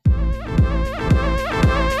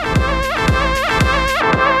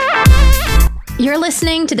You're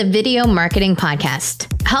listening to the Video Marketing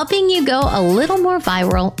Podcast, helping you go a little more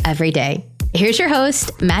viral every day. Here's your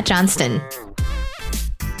host, Matt Johnston.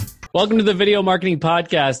 Welcome to the Video Marketing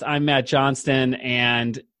Podcast. I'm Matt Johnston,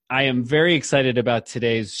 and I am very excited about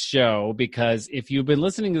today's show because if you've been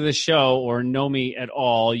listening to the show or know me at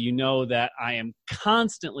all, you know that I am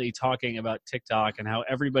constantly talking about TikTok and how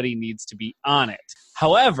everybody needs to be on it.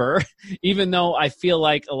 However, even though I feel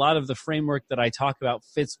like a lot of the framework that I talk about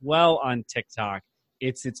fits well on TikTok,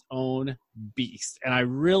 it's its own beast. And I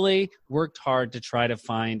really worked hard to try to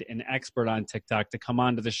find an expert on TikTok to come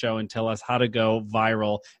onto the show and tell us how to go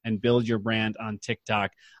viral and build your brand on TikTok.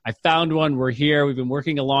 I found one. We're here. We've been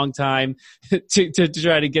working a long time to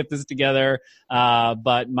try to get this together.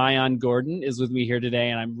 But Maayan Gordon is with me here today,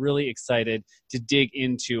 and I'm really excited to dig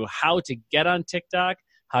into how to get on TikTok,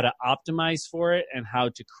 how to optimize for it, and how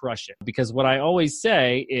to crush it. Because what I always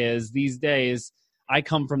say is these days, I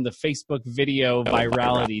come from the Facebook video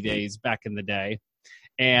virality days back in the day,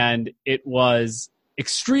 and it was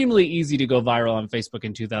extremely easy to go viral on Facebook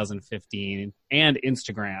in 2015 and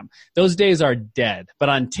Instagram. Those days are dead, but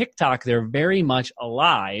on TikTok, they're very much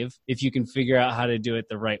alive if you can figure out how to do it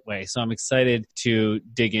the right way. So I'm excited to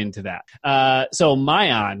dig into that. So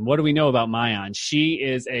Maayan, what do we know about Maayan? She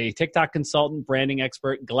is a TikTok consultant, branding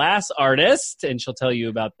expert, glass artist, and she'll tell you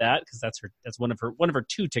about that because that's one of her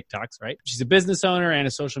two TikToks, right? She's a business owner and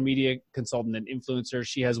a social media consultant and influencer.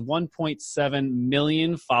 She has 1.7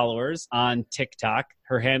 million followers on TikTok.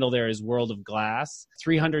 Her handle there is World of Glass.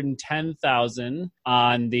 310,000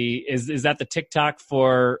 on the is that the TikTok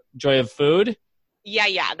for Joy of Food?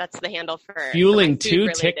 Yeah, that's the handle for fueling two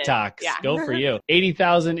TikToks. Yeah. Go for you.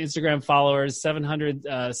 80,000 Instagram followers,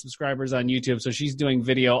 700 subscribers on YouTube. So she's doing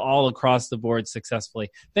video all across the board successfully.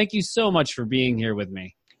 Thank you so much for being here with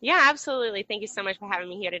me. Yeah, absolutely. Thank you so much for having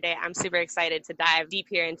me here today. I'm super excited to dive deep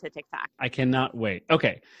here into TikTok. I cannot wait.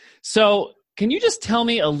 Okay, so can you just tell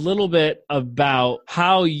me a little bit about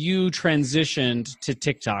how you transitioned to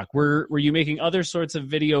TikTok? Were you making other sorts of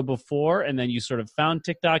video before and then you sort of found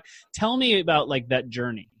TikTok? Tell me about like that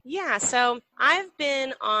journey. Yeah, so I've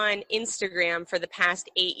been on Instagram for the past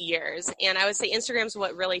 8 years, and I would say Instagram's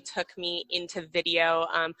what really took me into video.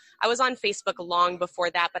 I was on Facebook long before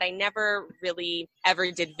that, but I never really ever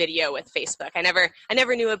did video with Facebook. I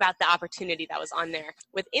never knew about the opportunity that was on there.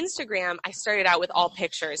 With Instagram, I started out with all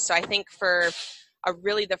pictures. So I think for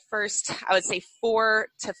really the first, I would say 4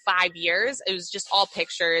 to 5 years, it was just all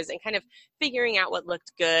pictures and kind of figuring out what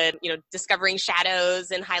looked good, discovering shadows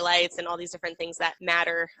and highlights and all these different things that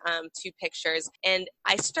matter to pictures. And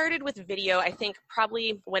I started with video, I think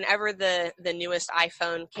probably whenever the newest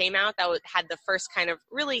iPhone came out, that had the first kind of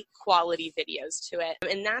really quality videos to it.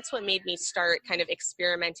 And that's what made me start kind of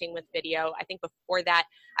experimenting with video. I think before that,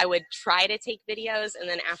 I would try to take videos and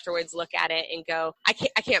then afterwards look at it and go, I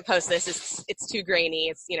can't post this. It's too grainy.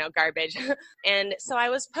 It's, garbage. And so I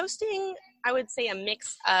was posting, I would say, a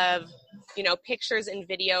mix of, pictures and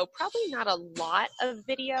video, probably not a lot of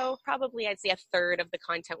video. Probably I'd say a third of the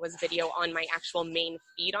content was video on my actual main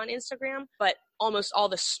feed on Instagram, but almost all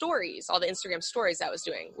the Instagram stories I was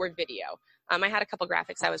doing were video. I had a couple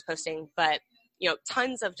graphics I was posting, but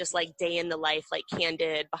tons of just like day in the life, like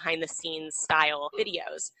candid behind the scenes style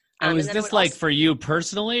videos. And was this like for you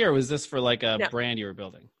personally, or was this for like a brand you were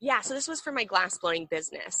building? Yeah, so this was for my glass blowing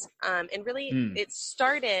business. And really it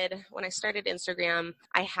started, when I started Instagram,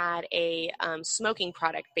 I had a smoking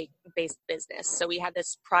product based business. So we had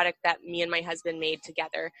this product that me and my husband made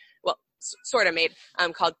together, well, sort of made,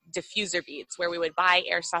 called diffuser beads, where we would buy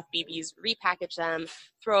airsoft BBs, repackage them,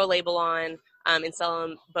 throw a label on, and sell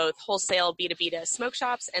them both wholesale B2B to smoke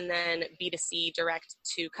shops and then B2C direct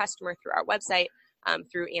to customer through our website.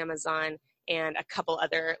 Through Amazon and a couple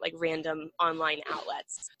other like random online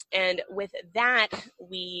outlets. And with that,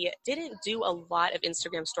 we didn't do a lot of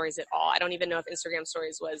Instagram stories at all. I don't even know if Instagram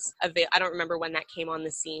stories was I don't remember when that came on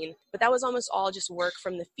the scene, but that was almost all just work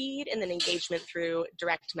from the feed and then engagement through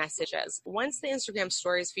direct messages. Once the Instagram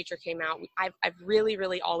stories feature came out, I've really,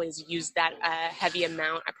 really always used that heavy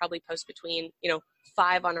amount. I probably post between,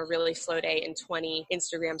 5 on a really slow day and 20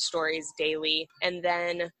 Instagram stories daily. And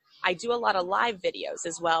then I do a lot of live videos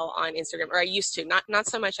as well on Instagram, or I used to, not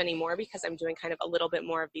so much anymore because I'm doing kind of a little bit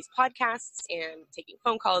more of these podcasts and taking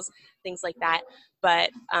phone calls, things like that.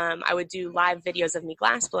 But I would do live videos of me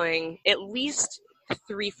glassblowing at least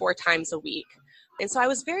 3-4 times a week. And so I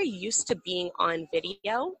was very used to being on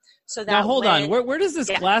video. So that now hold on, where does this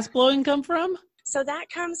glassblowing come from? So that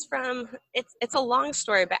comes from, it's a long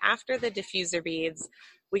story, but after the diffuser beads,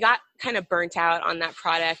 we got kind of burnt out on that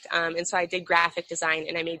product. And so I did graphic design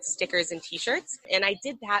and I made stickers and t-shirts. And I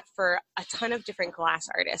did that for a ton of different glass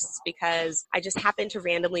artists because I just happened to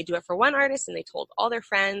randomly do it for one artist and they told all their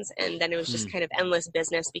friends. And then it was just kind of endless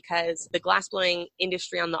business because the glass blowing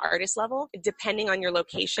industry on the artist level, depending on your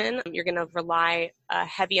location, you're going to rely a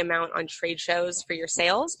heavy amount on trade shows for your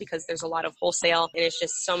sales because there's a lot of wholesale. And it's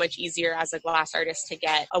just so much easier as a glass artist to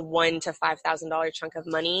get a $1,000 to $5,000 chunk of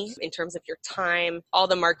money in terms of your time, all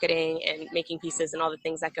the marketing and making pieces and all the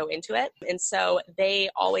things that go into it. And so they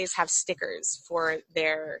always have stickers for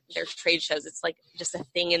their trade shows. It's like just a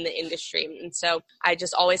thing in the industry. And so I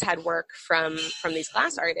just always had work from these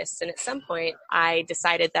glass artists. And at some point I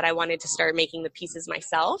decided that I wanted to start making the pieces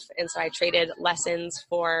myself. And so I traded lessons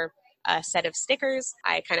for a set of stickers.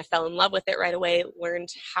 I kind of fell in love with it right away, learned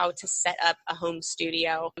how to set up a home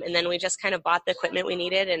studio. And then we just kind of bought the equipment we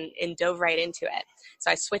needed and dove right into it. So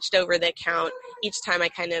I switched over the account. Each time I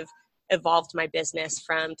kind of evolved my business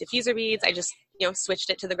from diffuser beads. I just, switched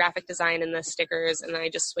it to the graphic design and the stickers. And then I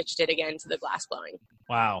just switched it again to the glass blowing.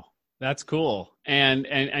 Wow. That's cool. And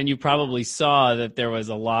you probably saw that there was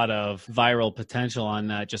a lot of viral potential on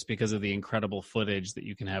that just because of the incredible footage that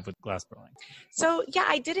you can have with glass blowing. So yeah,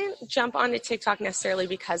 I didn't jump onto TikTok necessarily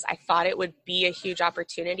because I thought it would be a huge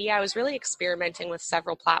opportunity. I was really experimenting with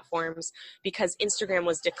several platforms because Instagram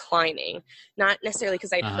was declining, not necessarily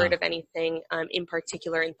because I'd heard of anything in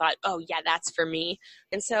particular and thought, oh yeah, that's for me.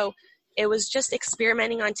 And so it was just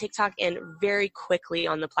experimenting on TikTok, and very quickly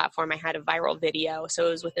on the platform, I had a viral video. So it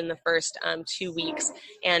was within the first 2 weeks.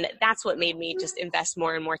 And that's what made me just invest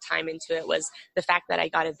more and more time into it, was the fact that I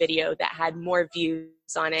got a video that had more views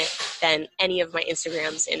on it than any of my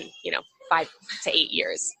Instagrams in, 5 to 8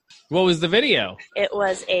 years. What was the video? It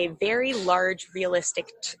was a very large, realistic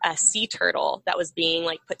sea turtle that was being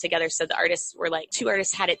put together. So the artists were two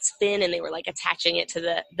artists had its fin and they were attaching it to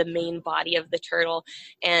the main body of the turtle.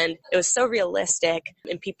 And it was so realistic,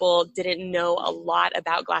 and people didn't know a lot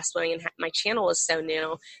about glass blowing, and my channel was so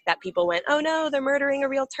new that people went, oh no, they're murdering a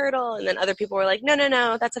real turtle. And then other people were like,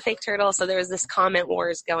 no, that's a fake turtle. So there was this comment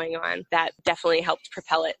wars going on that definitely helped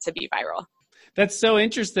propel it to be viral. That's so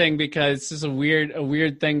interesting because it's just a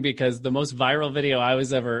weird thing, because the most viral video I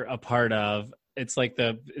was ever a part of, it's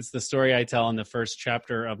the story I tell in the first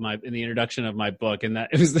chapter of in the introduction of my book. And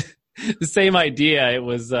that it was the same idea. It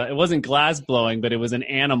wasn't glass blowing, but it was an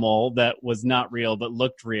animal that was not real, but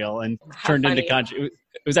looked real and turned into content.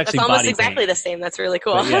 It was actually That's almost body exactly paint. the same. That's really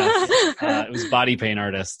cool. It was body paint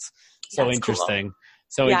artists. So that's interesting. Cool.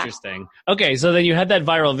 So interesting. Okay, so then you had that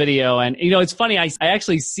viral video, and it's funny, I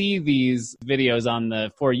actually see these videos on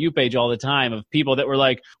the For You page all the time of people that were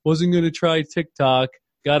like, wasn't going to try TikTok,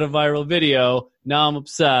 got a viral video, now I'm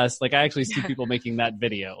obsessed. I actually see people making that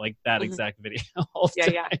video, that exact video all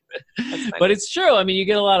the time. But it's true. I mean, you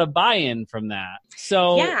get a lot of buy-in from that.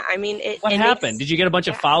 So what happened? Did you get a bunch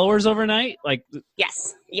of followers overnight?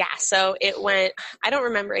 Yes. Yeah. So it went, I don't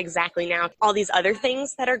remember exactly now. All these other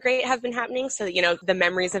things that are great have been happening. So, the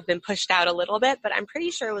memories have been pushed out a little bit, but I'm pretty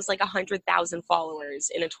sure it was 100,000 followers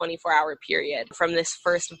in a 24-hour period from this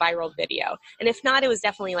first viral video. And if not, it was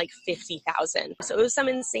definitely 50,000. So it was some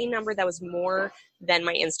insane number that was more than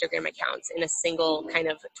my Instagram accounts in a single kind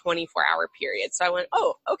of 24-hour period. So I went,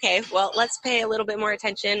 oh, okay, well, let's pay a little bit more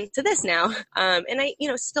attention to this now. And I,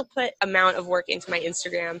 still put amount of work into my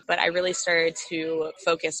Instagram, but I really started to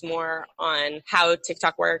focus more on how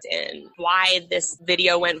TikTok worked and why this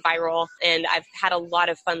video went viral. And I've had a lot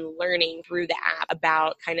of fun learning through the app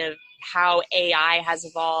about kind of how AI has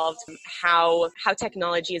evolved, how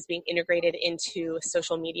technology is being integrated into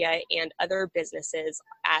social media and other businesses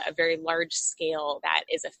at a very large scale that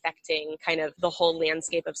is affecting kind of the whole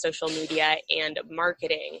landscape of social media and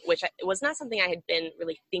marketing, which was not something I had been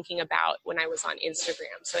really thinking about when I was on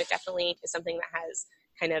Instagram. So it definitely is something that has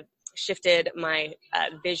kind of shifted my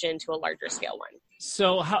vision to a larger scale one.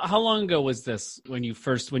 So how long ago was this when you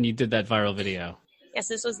did that viral video? Yes,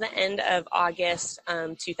 this was the end of August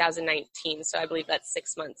 2019. So I believe that's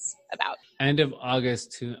 6 months about. End of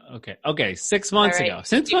August Okay. 6 months ago.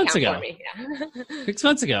 6 months ago. 6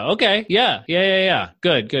 months ago. Okay. Yeah.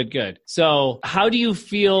 Good. So how do you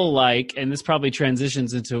feel and this probably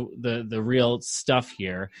transitions into the real stuff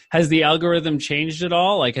here. Has the algorithm changed at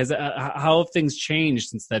all? How have things changed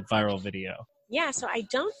since that viral video? Yeah, so I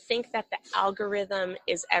don't think that the algorithm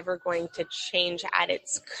is ever going to change at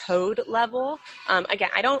its code level. Again,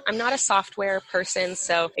 I'm not a software person,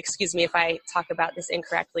 so excuse me if I talk about this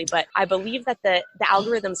incorrectly, but I believe that the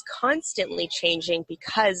algorithm's constantly changing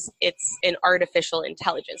because it's an artificial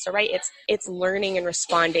intelligence. So, right, it's learning and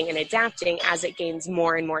responding and adapting as it gains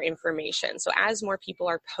more and more information. So as more people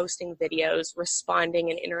are posting videos, responding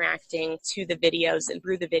and interacting to the videos and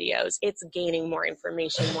through the videos, it's gaining more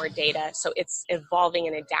information, more data. So it's evolving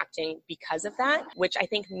and adapting because of that, which I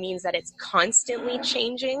think means that it's constantly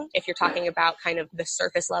changing if you're talking about kind of the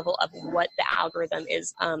surface level of what the algorithm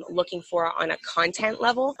is looking for on a content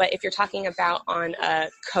level. But if you're talking about on a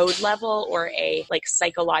code level or a like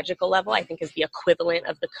psychological level, I think is the equivalent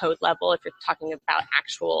of the code level if you're talking about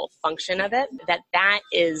actual function of it, that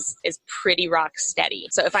is pretty rock steady.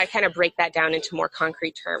 So if I kind of break that down into more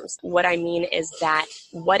concrete terms, what I mean is that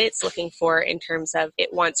what it's looking for in terms of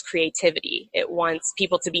it wants creativity. It wants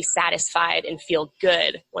people to be satisfied and feel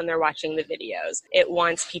good when they're watching the videos. It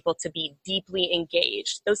wants people to be deeply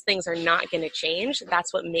engaged. Those things are not going to change.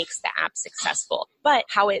 That's what makes the app successful. But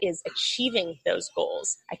how it is achieving those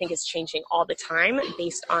goals, I think, is changing all the time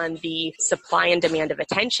based on the supply and demand of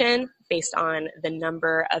attention, based on the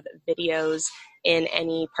number of videos in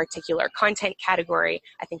any particular content category.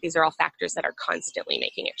 I think these are all factors that are constantly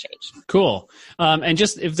making it change. Cool. And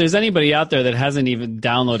just if there's anybody out there that hasn't even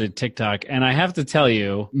downloaded TikTok, and I have to tell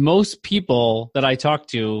you, most people that I talk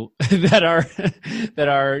to that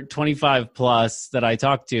are 25 plus that I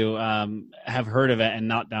talk to have heard of it and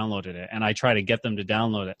not downloaded it. And I try to get them to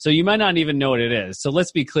download it. So you might not even know what it is. So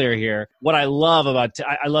let's be clear here. What I love about,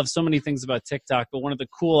 I love so many things about TikTok, but one of the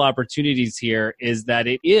cool opportunities here is that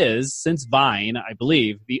it is, since Vine, I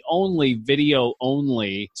believe, the only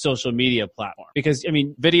video-only social media platform. Because, I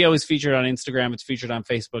mean, video is featured on Instagram, it's featured on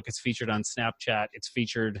Facebook, it's featured on Snapchat, it's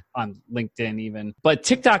featured on LinkedIn even. But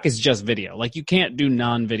TikTok is just video. Like, you can't do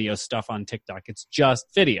non-video stuff on TikTok. It's just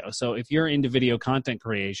video. So if you're into video content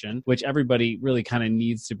creation, which everybody really kind of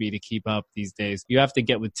needs to be to keep up these days, you have to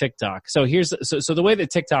get with TikTok. So so the way that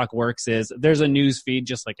TikTok works is there's a news feed,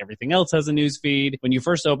 just like everything else has a news feed. When you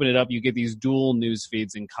first open it up, you get these dual news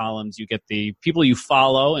feeds in columns. You get the people you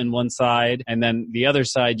follow in one side, and then the other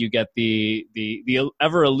side you get the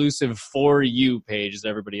ever elusive For You page that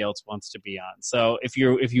everybody else wants to be on. So if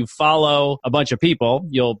you follow a bunch of people,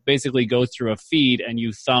 you'll basically go through a feed and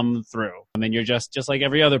you thumb through. And then you're just like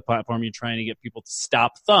every other platform, you're trying to get people to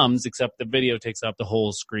stop thumbs, except the video takes up the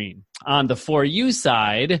whole screen. On the For You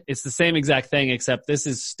side, it's the same exact thing, except this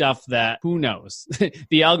is stuff that, who knows?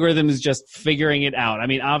 The algorithm is just figuring it out. I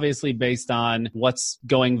mean, obviously based on what's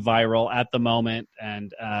going viral at the moment,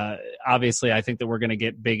 and obviously I think that we're going to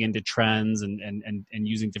get big into trends and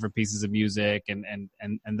using different pieces of music and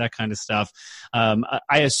that kind of stuff. I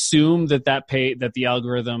assume that the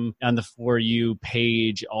algorithm on the For You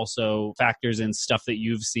page also factors in stuff that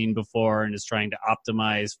you've seen before and is trying to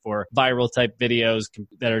optimize for viral type videos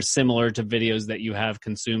that are similar to videos that you have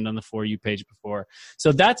consumed on the For You page before.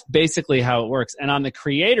 So that's basically how it works. And on the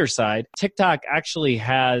creator side, TikTok actually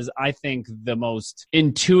has, I think, the most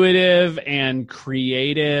intuitive and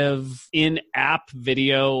creative in-app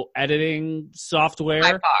video editing software.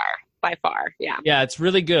 By far, yeah. Yeah, it's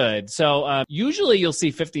really good. So usually you'll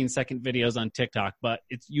see 15-second videos on TikTok, but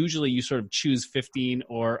it's usually you sort of choose 15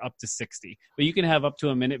 or up to 60. But you can have up to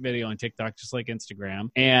a minute video on TikTok, just like Instagram.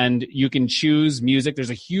 And you can choose music. There's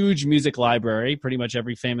a huge music library. Pretty much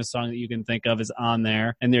every famous song that you can think of is on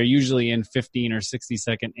there. And they're usually in 15 or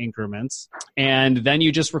 60-second increments. And then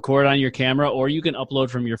you just record on your camera, or you can upload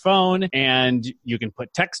from your phone, and you can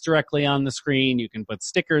put text directly on the screen. You can put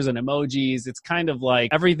stickers and emojis. It's kind of like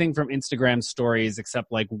everything from Instagram stories,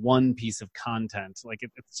 except like one piece of content. Like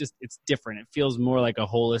it's different. It feels more like a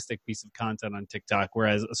holistic piece of content on TikTok,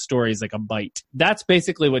 whereas a story is like a bite. That's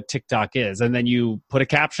basically what TikTok is. And then you put a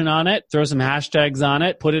caption on it, throw some hashtags on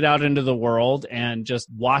it, put it out into the world, and just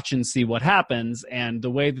watch and see what happens. And the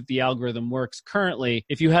way that the algorithm works currently,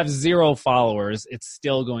 if you have 0 followers, it's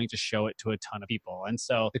still going to show it to a ton of people. And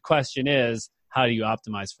so the question is, how do you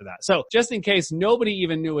optimize for that? So just in case nobody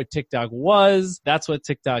even knew what TikTok was, that's what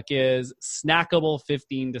TikTok is. Snackable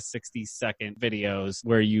 15 to 60 second videos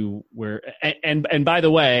and by the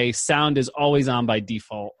way, sound is always on by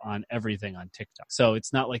default on everything on TikTok. So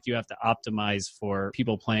it's not like you have to optimize for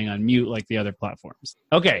people playing on mute like the other platforms.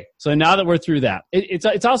 Okay, so now that we're through that,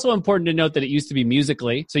 it's also important to note that it used to be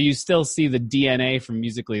Musical.ly. So you still see the DNA from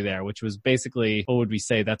Musical.ly there, which was basically, what would we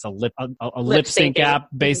say? That's a lip sync app,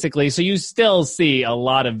 basically. So you still still see a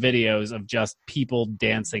lot of videos of just people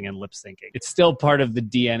dancing and lip syncing. It's still part of the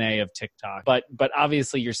DNA of TikTok, but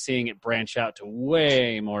obviously you're seeing it branch out to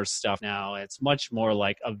way more stuff now. It's much more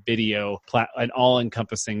like a an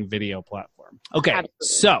all-encompassing video platform. Okay, Absolutely.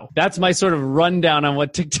 So that's my sort of rundown on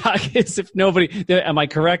what TikTok is. Am I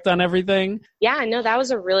correct on everything? Yeah, no, that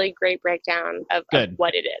was a really great breakdown of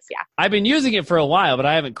what it is. Yeah. I've been using it for a while, but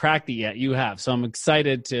I haven't cracked it yet. You have. So I'm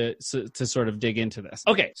excited to sort of dig into this.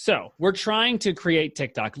 Okay, so we're trying to create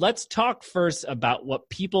TikTok. Let's talk first about what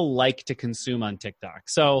people like to consume on TikTok.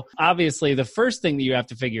 So obviously the first thing that you have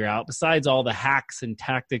to figure out, besides all the hacks and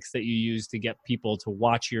tactics that you use to get people to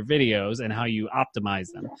watch your videos and how you optimize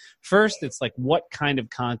them, first it's like, what kind of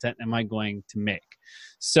content am I going to make?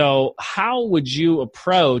 So how would you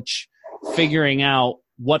approach figuring out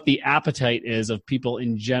what the appetite is of people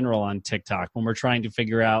in general on TikTok when we're trying to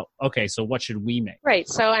figure out, okay, so what should we make? Right.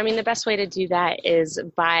 So, I mean, the best way to do that is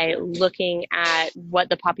by looking at what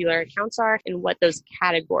the popular accounts are and what those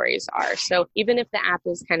categories are. So even if the app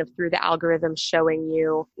is kind of through the algorithm showing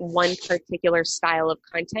you one particular style of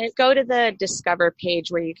content, go to the Discover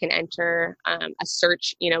page where you can enter a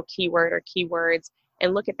search, keyword or keywords,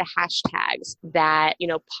 and look at the hashtags that,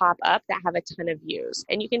 pop up that have a ton of views.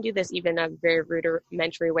 And you can do this even a very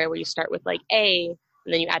rudimentary way where you start with like A,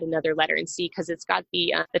 and then you add another letter and C, because it's got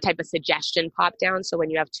the type of suggestion pop down. So when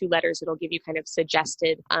you have two letters, it'll give you kind of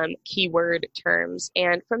suggested keyword terms.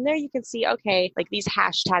 And from there, you can see, okay, like these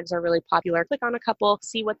hashtags are really popular. Click on a couple,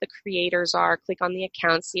 see what the creators are, click on the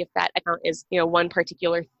account, see if that account is, one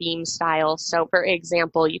particular theme style. So for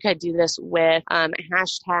example, you could do this with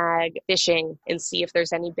hashtag fishing and see if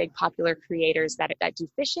there's any big popular creators that do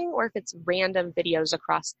fishing, or if it's random videos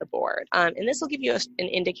across the board. And this will give you an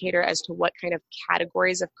indicator as to what kind of categories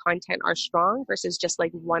of content are strong versus just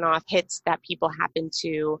like one-off hits that people happen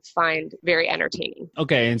to find very entertaining.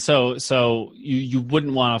 Okay, and so you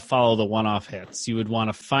wouldn't want to follow the one-off hits. You would want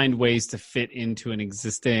to find ways to fit into an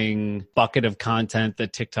existing bucket of content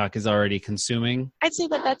that TikTok is already consuming. I'd say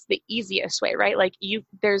that that's the easiest way, right? Like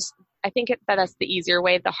I think that's the easier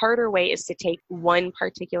way. The harder way is to take one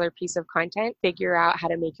particular piece of content, figure out how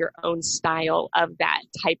to make your own style of that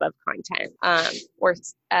type of content or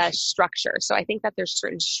structure. So I think that there's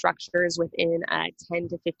certain structures within a 10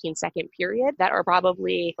 to 15 second period that are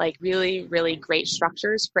probably like really, really great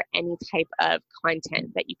structures for any type of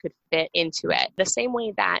content that you could fit into it. The same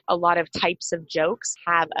way that a lot of types of jokes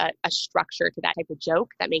have a structure to that type of joke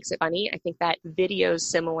that makes it funny. I think that videos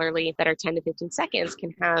similarly that are 10 to 15 seconds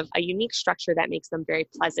can have a unique structure that makes them very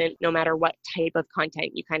pleasant no matter what type of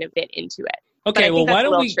content you kind of fit into it. Okay, well, why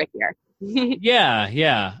don't we? Trickier.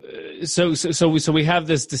 Yeah. So we have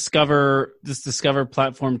this Discover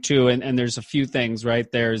platform too, and there's a few things, right?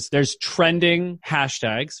 There's trending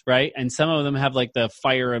hashtags, right? And some of them have like the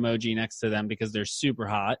fire emoji next to them because they're super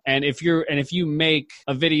hot. And if you make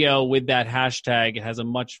a video with that hashtag, it has a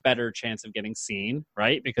much better chance of getting seen,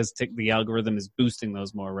 right? Because the algorithm is boosting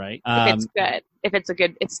those more, right? If it's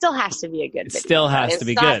good, it still has to be a good video. It still has to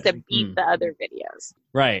be good. It has to beat the other videos.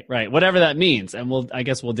 Right. Whatever that means. And I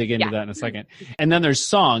guess we'll dig into that in a second. And then there's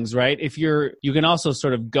songs, right? You can also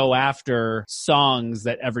sort of go after songs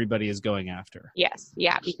that everybody is going after. Yes.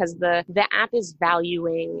 Yeah. Because the app is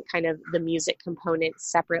valuing kind of the music component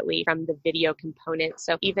separately from the video component.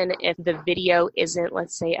 So even if the video isn't,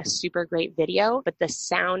 let's say, a super great video, but the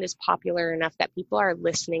sound is popular enough that people are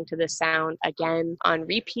listening to the sound again on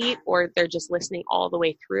repeat, or they're just listening all the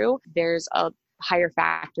way through, there's a higher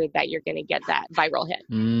factor that you're going to get that viral hit.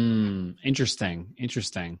 Interesting.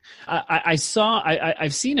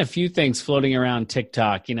 I've seen a few things floating around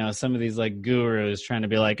TikTok, some of these like gurus trying to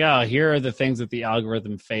be like, oh, here are the things that the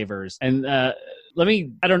algorithm favors. And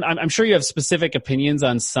I'm sure you have specific opinions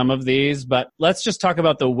on some of these, but let's just talk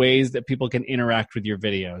about the ways that people can interact with your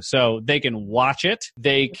video. So they can watch it,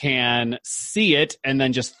 they can see it and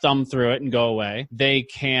then just thumb through it and go away. They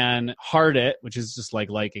can heart it, which is just like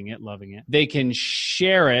liking it, loving it. They can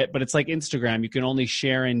share it, but it's like Instagram. You can only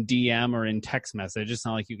share in DM or in text message. It's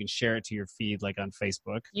not like you can share it to your feed like on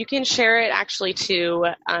Facebook. You can share it actually to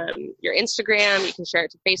your Instagram. You can share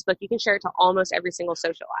it to Facebook. You can share it to almost every single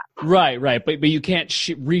social app. Right. But you can't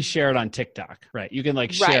reshare it on TikTok, right? You can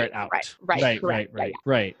like share it out.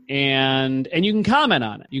 Right. And you can comment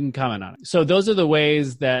on it. So those are the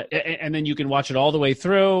ways that, and then you can watch it all the way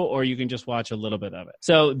through, or you can just watch a little bit of it.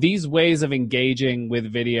 So these ways of engaging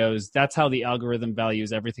with videos, that's how the algorithm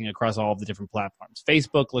values everything across all of the different platforms.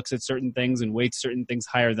 Facebook looks at certain things and weights certain things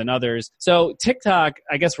higher than others. So TikTok,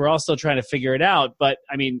 I guess we're all still trying to figure it out, but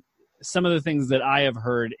I mean, some of the things that I have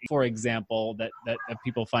heard, for example, that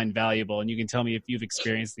people find valuable, and you can tell me if you've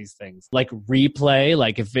experienced these things, like replay,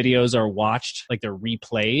 like if videos are watched, like they're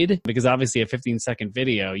replayed, because obviously a 15-second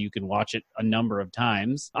video, you can watch it a number of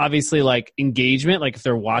times. Obviously, like engagement, like if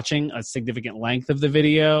they're watching a significant length of the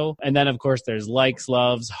video. And then, of course, there's likes,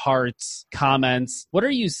 loves, hearts, comments. What are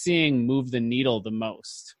you seeing move the needle the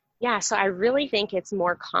most? Yeah, so I really think it's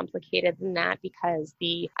more complicated than that because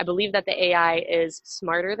I believe that the AI is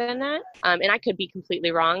smarter than that. And I could be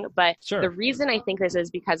completely wrong, but Sure. The reason I think this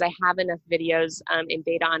is because I have enough videos and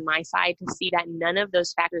data on my side to see that none of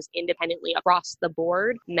those factors independently across the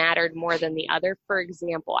board mattered more than the other. For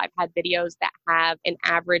example, I've had videos that have an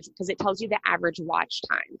average, because it tells you the average watch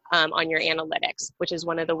time on your analytics, which is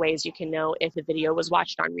one of the ways you can know if a video was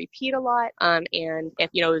watched on repeat a lot and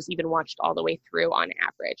if, it was even watched all the way through on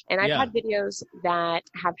average. And I've had videos that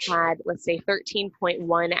have had, let's say,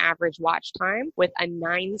 13.1 average watch time with a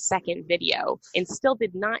 9-second video and still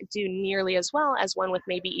did not do nearly as well as one with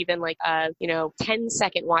maybe even like a,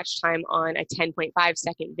 10-second watch time on a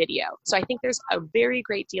 10.5-second video. So I think there's a very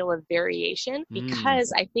great deal of variation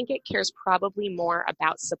because I think it cares probably more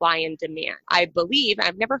about supply and demand. I believe,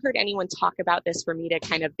 I've never heard anyone talk about this for me to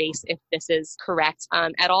kind of base if this is correct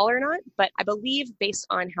at all or not, but I believe based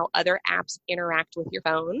on how other apps interact with your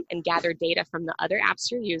phone and gather data from the other apps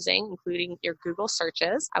you're using, including your Google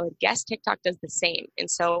searches, I would guess TikTok does the same. And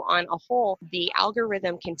so on a whole, the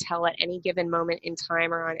algorithm can tell at any given moment in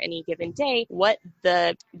time or on any given day what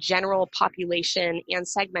the general population and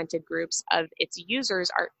segmented groups of its users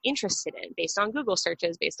are interested in based on Google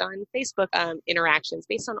searches, based on Facebook interactions,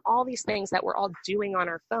 based on all these things that we're all doing on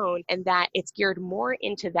our phone, and that it's geared more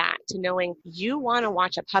into that, to knowing you want to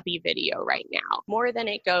watch a puppy video right now, more than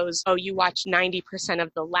it goes, oh, you watched 90%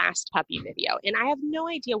 of the last puppy video. And I have no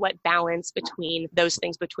idea what balance between those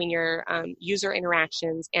things, between your user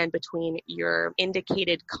interactions and between your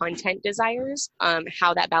indicated content desires,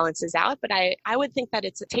 how that balances out. But I would think that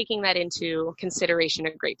it's taking that into consideration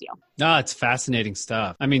a great deal. No, it's fascinating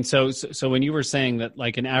stuff. I mean, so when you were saying that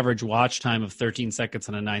like an average watch time of 13 seconds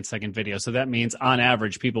on a 9-second video, so that means on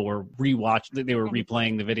average people were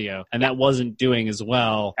replaying the video, and that wasn't doing as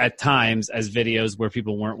well at times as videos where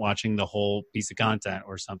people weren't watching the whole piece of content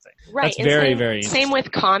or something. Right. That's very, very same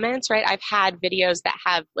with comments, right? I've had videos that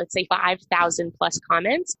have, let's say, 5,000 plus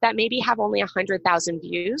comments that maybe have only 100,000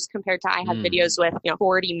 views compared to I have videos with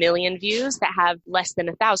 40 million views that have less than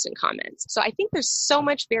 1,000 comments. So I think there's so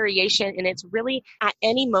much variation, and it's really at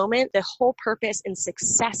any moment, the whole purpose and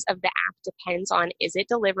success of the app depends on, is it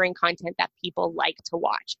delivering content that people like to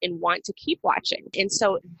watch and want to keep watching? And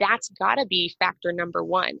so that's got to be factor number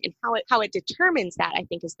one. And how it determines that, I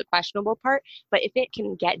think, is the questionable part. But if it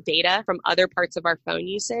can get data from other parts of our phone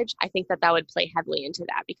usage, I think that would play heavily into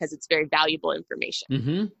that because it's very valuable information.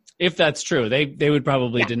 Mm-hmm. If that's true, they would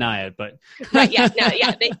probably deny it, but right,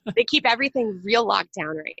 they keep everything real locked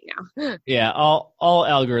down right now. Yeah, all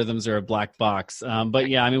algorithms are a black box. But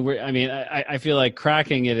yeah, I feel like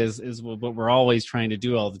cracking it is what we're always trying to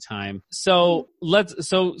do all the time. So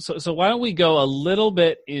so why don't we go a little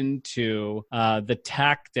bit into the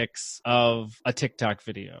tactics of a TikTok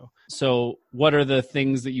video? So what are the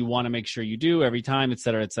things that you want to make sure you do every time, et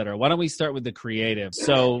cetera, et cetera? Why don't we start with the creative?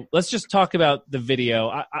 So let's just talk about the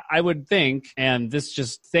video. I would think, and this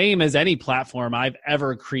just same as any platform I've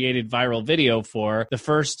ever created viral video for, the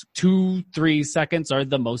first 2-3 seconds are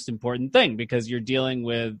the most important thing because you're dealing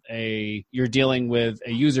with a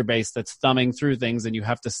user base that's thumbing through things and you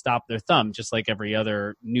have to stop their thumb, just like every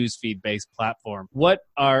other newsfeed based platform.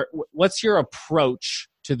 What's your approach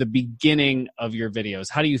to the beginning of your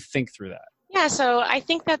videos? How do you think through that? Yeah, so I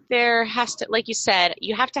think that there has to, like you said,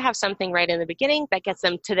 you have to have something right in the beginning that gets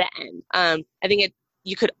them to the end. I think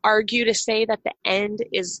you could argue to say that the end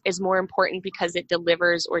is more important because it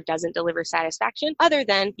delivers or doesn't deliver satisfaction, other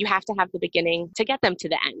than you have to have the beginning to get them to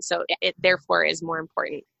the end. So it therefore is more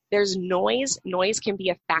important. There's noise. Noise can be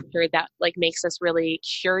a factor that makes us really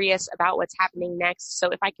curious about what's happening next. So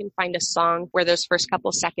if I can find a song where those first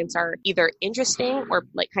couple seconds are either interesting or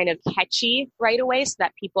kind of catchy right away so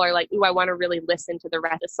that people are like, ooh, I want to really listen to the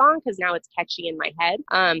rest of the song because now it's catchy in my head.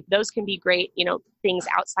 Those can be great, things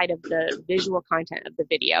outside of the visual content of the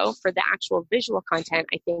video. For the actual visual content,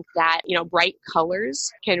 I think that, bright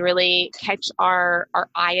colors can really catch our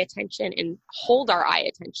eye attention and hold our eye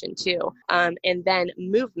attention too. And then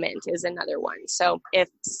movement is another one. So if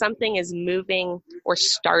something is moving or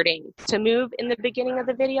starting to move in the beginning of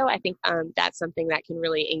the video, I think that's something that can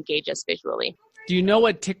really engage us visually. Do you know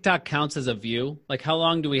what TikTok counts as a view? Like how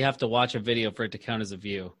long do we have to watch a video for it to count as a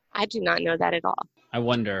view? I do not know that at all. I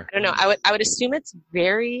wonder. I don't know. I would assume it's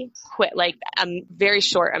very quick, like a very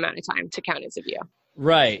short amount of time to count as a view.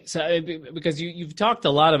 Right. So because you've talked a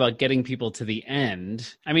lot about getting people to the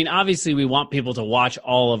end. I mean, obviously we want people to watch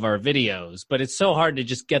all of our videos, but it's so hard to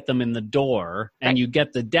just get them in the door, and you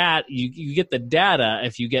get the you get the data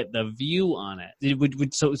if you get the view on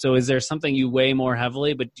it. So is there something you weigh more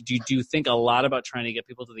heavily, but do you think a lot about trying to get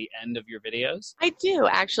people to the end of your videos? I do,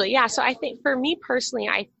 actually. Yeah. So I think for me personally,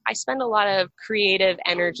 I spend a lot of creative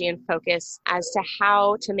energy and focus as to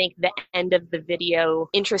how to make the end of the video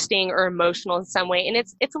interesting or emotional in some way. And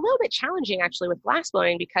it's a little bit challenging actually with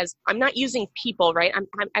glassblowing, because I'm not using people, right?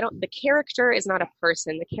 The character is not a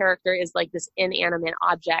person. The character is like this inanimate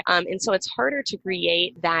object. And so it's harder to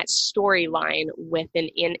create that storyline with an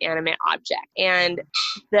inanimate object. And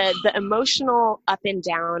the emotional up and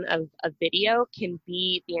down of a video can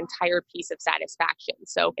be the entire piece of satisfaction.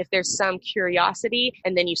 So if there's some curiosity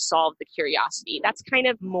and then you solve the curiosity, that's kind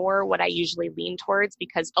of more what I usually lean towards,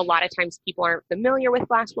 because a lot of times people aren't familiar with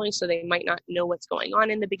glassblowing, so they might not know what's going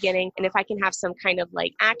on in the beginning. And if I can have some kind of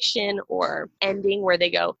like action or ending where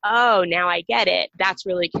they go, oh, now I get it, that's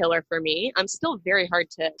really killer for me. Still very hard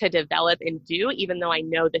to develop and do, even though I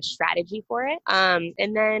know the strategy for it. And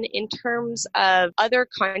then in terms of other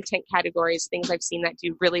content categories, things I've seen that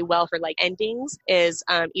do really well for like endings is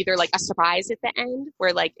either like a surprise at the end,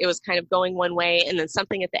 where like it was kind of going one way and then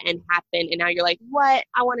something at the end happened and now you're like, what?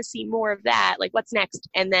 I want to see more of that. Like, what's next?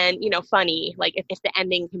 And then, funny, like if the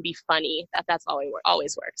ending can be funny, that's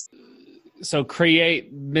always works. So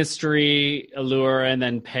create mystery, allure, and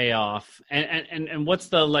then pay off. And what's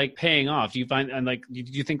the like paying off? Do you find, and like, do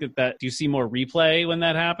you think that do you see more replay when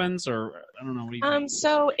that happens, or I don't know? What do you think?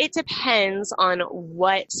 So it depends on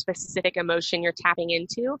what specific emotion you're tapping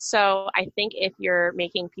into. So I think if you're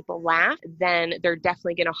making people laugh, then they're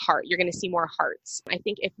definitely going to heart. You're going to see more hearts. I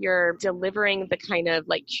think if you're delivering the kind of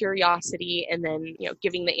like curiosity and then,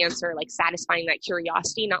 giving the answer, like satisfying that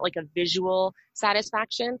curiosity, not like a visual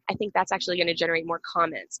satisfaction, I think that's actually going to generate more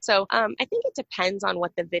comments. So I think it depends on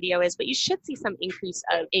what the video is, but you should see some increase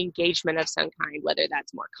of engagement of some kind, whether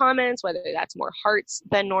that's more comments, whether that's more hearts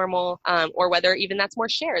than normal, or whether even that's more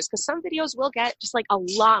shares, because some videos will get just like a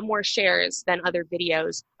lot more shares than other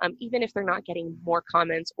videos, even if they're not getting more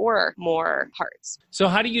comments or more hearts. So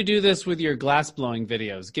how do you do this with your glass blowing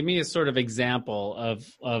videos? Give me a sort of example of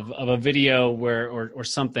a video where, or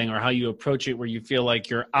something, or how you approach it where you feel like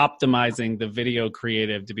you're optimizing the video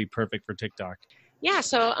creative to be perfect for TikTok. Yeah,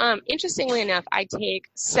 so interestingly enough, I take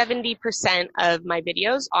 70% of my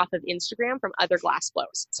videos off of Instagram from other glass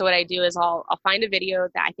blows. So what I do is I'll find a video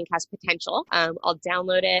that I think has potential. I'll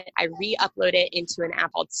download it. I re-upload it into an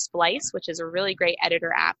app called Splice, which is a really great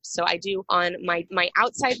editor app. So I do on my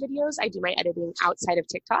outside videos, I do my editing outside of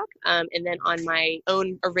TikTok. And then on my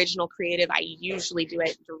own original creative, I usually do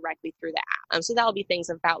it directly through the app. So that'll be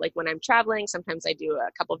things about like when I'm traveling. Sometimes I do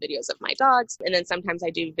a couple videos of my dogs, and then sometimes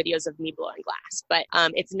I do videos of me blowing glass. But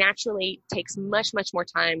it's naturally takes much more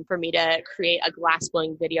time for me to create a glass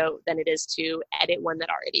blowing video than it is to edit one that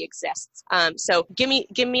already exists. So give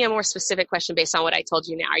me a more specific question based on what I told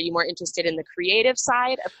you now. Are you more interested in the creative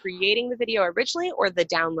side of creating the video originally, or the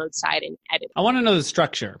download side and editing? I want to know the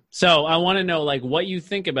structure. So I want to know like what you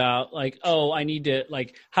think about, like, oh, I need to,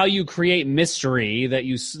 like, how you create mystery that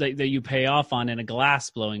you pay off on in a glass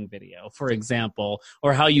blowing video, for example,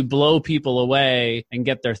 or how you blow people away and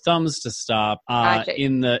get their thumbs to stop.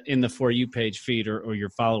 In the For You page feed or your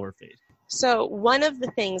follower feed. So one of the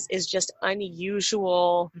things is just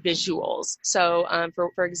unusual visuals. So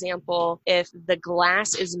for example, if the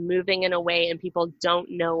glass is moving in a way and people don't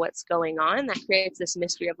know what's going on, that creates this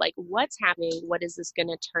mystery of like, what's happening? What is this going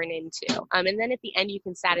to turn into? And then at the end, you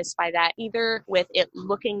can satisfy that either with it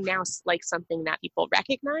looking now like something that people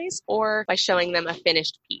recognize, or by showing them a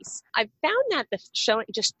finished piece. I've found that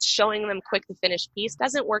just showing them quick the finished piece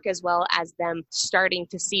doesn't work as well as them starting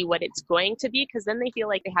to see what it's going to be, because then they feel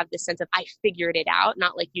like they have this sense of, I figured it out,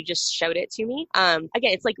 not like you just showed it to me. Again,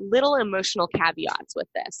 it's like little emotional caveats with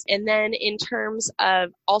this. And then in terms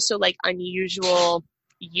of also like unusual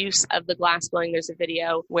use of the glass blowing, there's a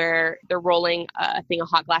video where they're rolling a thing of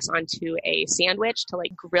hot glass onto a sandwich to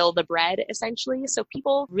like grill the bread essentially. So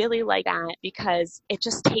people really like that because it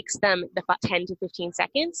just takes them the 10 to 15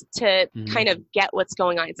 seconds to kind of get what's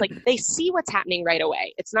going on. It's like they see what's happening right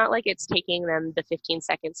away. It's not like it's taking them the 15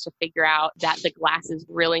 seconds to figure out that the glass is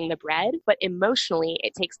grilling the bread, but emotionally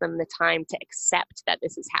it takes them the time to accept that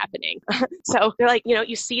this is happening. So they're like,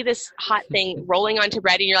 you see this hot thing rolling onto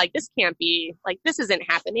bread and you're like, this can't be, like, this isn't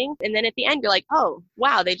happening. And then at the end, you're like, oh,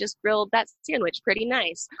 wow, they just grilled that sandwich. Pretty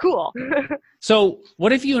nice. Cool. So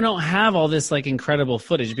what if you don't have all this like incredible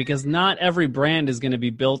footage? Because not every brand is going to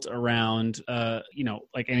be built around,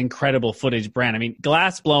 like an incredible footage brand. I mean,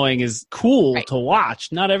 glass blowing is cool to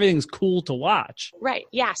watch. Not everything's cool to watch. Right.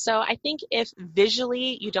 Yeah. So I think if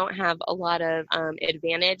visually you don't have a lot of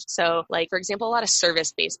advantage, so like, for example, a lot of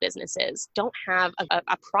service-based businesses don't have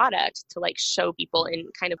a product to like show people and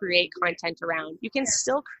kind of create content around. You can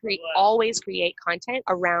still always create content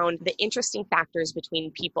around the interesting factors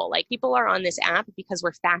between people. Like people are on this app because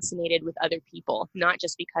we're fascinated with other people, not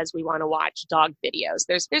just because we want to watch dog videos.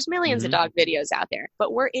 There's millions of dog videos out there,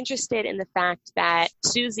 but we're interested in the fact that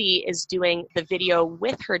Susie is doing the video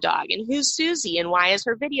with her dog, and who's Susie and why is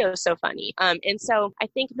her video so funny? And so I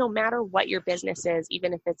think no matter what your business is,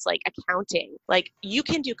 even if it's like accounting, like you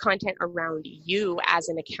can do content around you as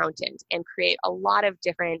an accountant and create a lot of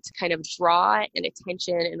different kind of draw and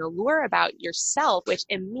attention and allure about yourself, which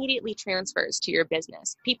immediately transfers to your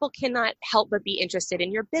business. People cannot help but be interested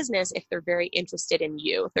in your business if they're very interested in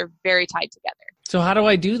you. They're very tied together. So how do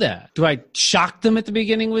I do that? Do I shock them at the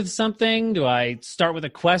beginning with something? Do I start with a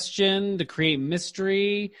question to create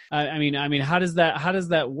mystery? I mean, how does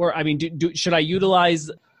that work? I mean, should I utilize?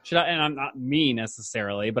 And I'm not me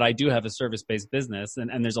necessarily, but I do have a service-based business,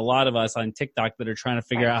 and there's a lot of us on TikTok that are trying to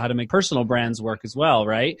figure out how to make personal brands work as well,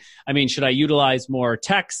 right? I mean, should I utilize more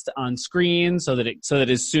text on screen so that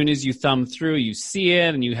as soon as you thumb through, you see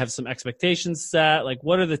it and you have some expectations set? Like,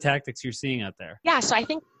 what are the tactics you're seeing out there? Yeah, so I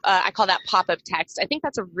think I call that pop-up text. I think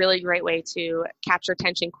that's a really great way to capture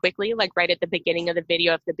attention quickly, like right at the beginning of the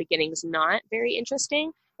video if the beginning's not very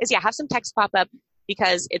interesting, have some text pop up,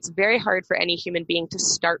 because it's very hard for any human being to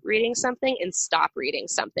start reading something and stop reading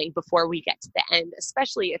something before we get to the end,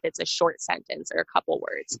 especially if it's a short sentence or a couple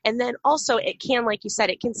words. And then also it can, like you said,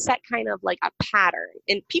 it can set kind of like a pattern.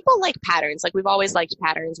 And people like patterns. Like we've always liked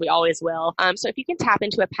patterns. We always will. So if you can tap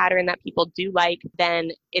into a pattern that people do like,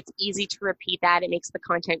 then it's easy to repeat that. It makes the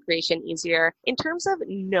content creation easier. In terms of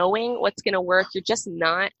knowing what's going to work, you're just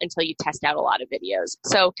not until you test out a lot of videos.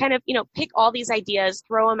 So kind of, pick all these ideas,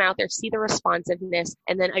 throw them out there, see the responsiveness,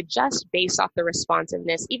 and then adjust based off the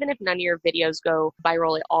responsiveness. Even if none of your videos go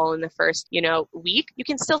viral at all in the first, week, you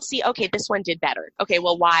can still see, okay, this one did better. Okay,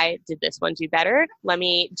 well, why did this one do better? Let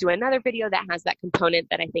me do another video that has that component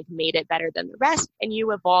that I think made it better than the rest. And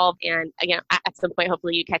you evolve. And again, at some point,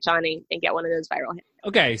 hopefully you catch on and get one of those viral hits.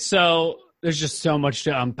 Okay, so there's just so much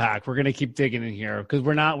to unpack. We're going to keep digging in here because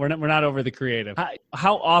we're not over the creative.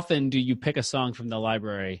 How often do you pick a song from the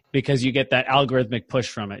library because you get that algorithmic push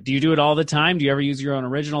from it? Do you do it all the time? Do you ever use your own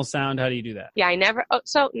original sound? How do you do that? Yeah,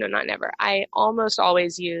 not never. I almost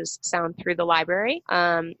always use sound through the library.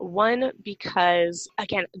 One, because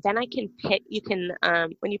again, then I can pick,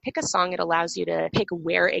 when you pick a song, it allows you to pick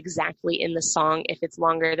where exactly in the song, if it's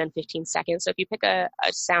longer than 15 seconds. So if you pick a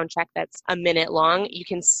soundtrack that's a minute long, you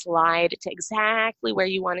can slide to exactly where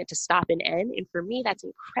you want it to stop and end. And for me, that's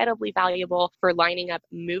incredibly valuable for lining up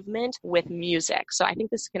movement with music. So I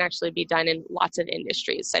think this can actually be done in lots of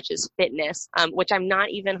industries, such as fitness, which I'm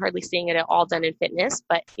not even hardly seeing it at all done in fitness.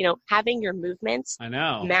 But, having your movements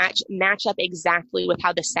match up exactly with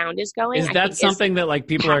how the sound is going. Is that something that like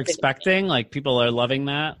people are expecting? Like people are loving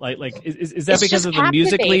that? Like is that because of the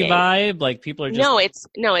Musical.ly vibe? Like people are just...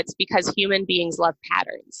 No, it's because human beings love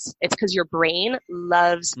patterns. It's because your brain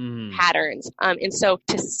loves patterns. And so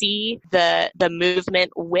to see the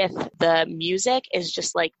movement with the music is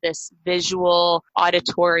just like this visual,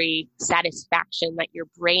 auditory satisfaction that your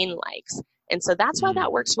brain likes. And so that's why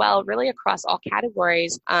that works well really across all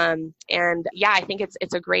categories. And yeah, I think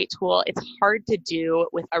it's a great tool. It's hard to do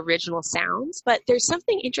with original sounds, but there's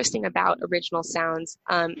something interesting about original sounds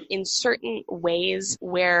in certain ways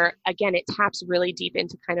where, again, it taps really deep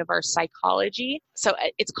into kind of our psychology. So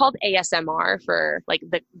it's called ASMR for like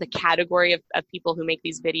the category of people who make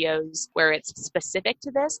these videos where it's specific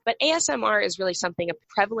to this. But ASMR is really something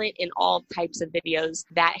prevalent in all types of videos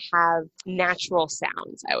that have natural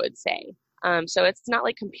sounds, I would say. So it's not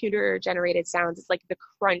like computer generated sounds. It's like the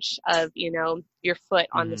crunch of, your foot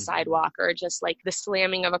on the sidewalk, or just like the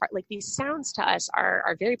slamming of a car. Like these sounds to us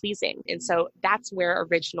are very pleasing. And so that's where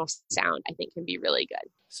original sound, I think, can be really good.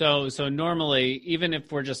 So normally, even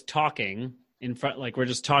if we're just talking, in front, like we're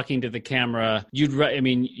just talking to the camera, you'd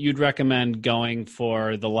recommend going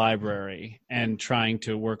for the library and trying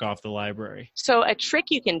to work off the library. So a trick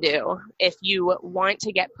you can do if you want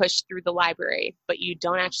to get pushed through the library, but you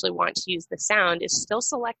don't actually want to use the sound, is still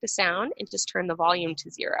select a sound and just turn the volume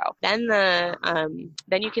to 0. Then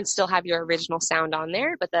then you can still have your original sound on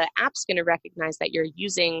there, but the app's going to recognize that you're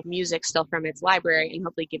using music still from its library and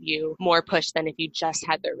hopefully give you more push than if you just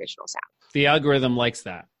had the original sound. The algorithm likes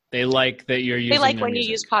that. They like that you're using. They like when music.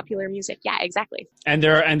 you use popular music. Yeah, exactly. And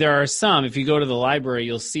there are some. If you go to the library,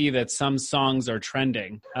 you'll see that some songs are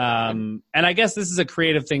trending. And I guess this is a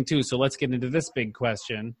creative thing too. So let's get into this big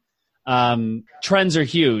question. Trends are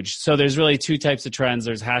huge. So there's really two types of trends.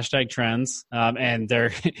 There's hashtag trends. And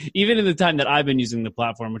they're, even in the time that I've been using the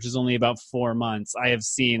platform, which is only about 4 months, I have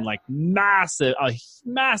seen like a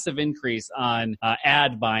massive increase on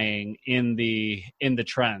ad buying in the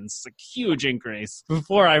trends. It's a huge increase.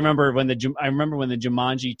 Before, I remember when the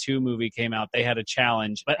Jumanji 2 movie came out, they had a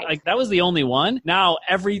challenge, but like that was the only one. Now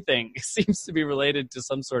everything seems to be related to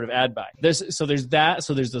some sort of ad buy. There's those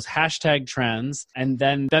hashtag trends, and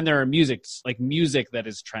then there are music that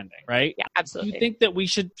is trending, right? Yeah, absolutely. Do you think that we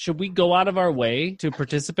should we go out of our way to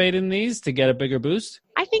participate in these to get a bigger boost?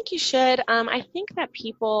 I think you should. I think that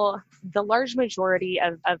the large majority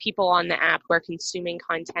of people on the app who are consuming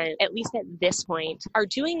content, at least at this point, are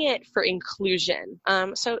doing it for inclusion.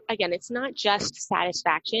 So again, it's not just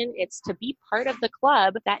satisfaction. It's to be part of the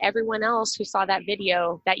club that everyone else who saw that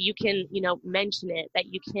video, that you can, mention it, that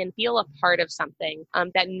you can feel a part of something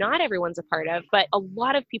that not everyone's a part of, but a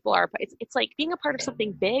lot of people are. It's like being a part of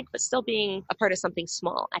something big, but still being a part of something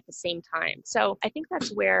small at the same time. So I think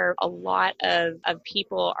that's where a lot of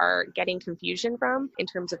people are getting confusion from in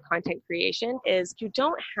terms of content creation, is you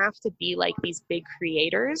don't have to be like these big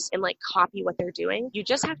creators and like copy what they're doing. You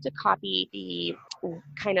just have to copy the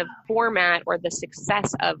kind of format or the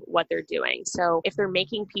success of what they're doing. So if they're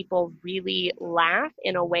making people really laugh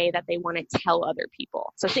in a way that they want to tell other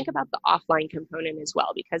people. So think about the offline component as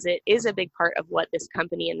well, because it is a big part of what this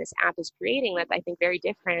company and this app is creating that's, I think, very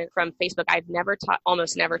different from Facebook. I've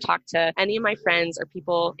almost never talked to any of my friends or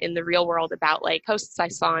people in the real world about like posts I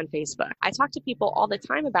saw on Facebook. I talk to people all the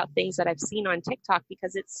time about things that I've seen on TikTok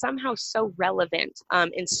because it's somehow so relevant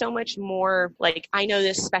and so much more like, I know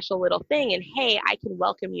this special little thing and hey, I can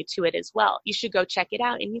welcome you to it as well. You should go check it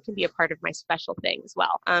out and you can be a part of my special thing as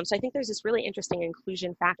well. So I think there's this really interesting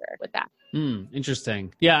inclusion factor with that.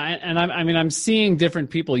 Interesting. Yeah. And I'm seeing different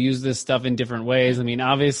people use this stuff in different ways. I mean,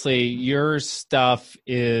 obviously your stuff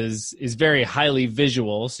is very highly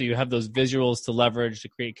visual. So you have those visuals to leverage to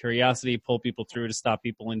create curiosity, pull people through, to stop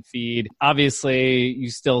people in feed. Obviously you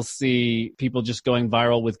still see people just going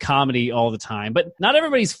viral with comedy all the time, but not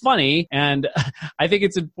everybody's funny. And I think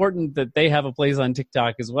it's important that they have a place on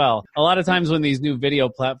TikTok as well. A lot of times when these new video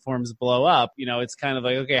platforms blow up, it's kind of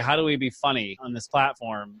like, okay, how do we be funny on this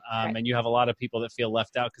platform? Right. And you have a lot of people that feel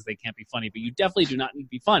left out because they can't be funny, but you definitely do not need to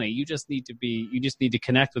be funny. You just need to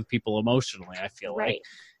connect with people emotionally. I feel right. like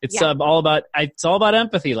it's all about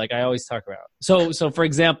empathy, like I always talk about. So for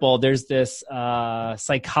example, there's this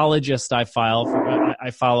psychologist I follow.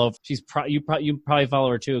 You probably follow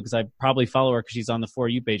her too, because I probably follow her because she's on the For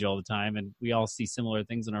You page all the time, and we all see similar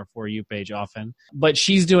things on our For You page often. But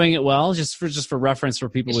she's doing it well, just for reference for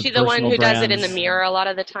people with personal brands. Is she the one who does it in the mirror a lot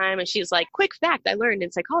of the time? And she's like, "Quick fact I learned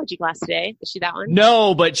in psychology class today." Is she that one?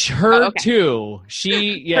 No, but her okay. too. Her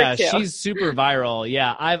too. She's super viral.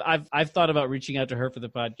 Yeah, I've thought about reaching out to her for the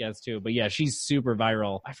podcast too. But yeah, she's super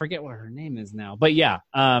viral. I forget what her name is now. But yeah,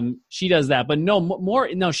 she does that. But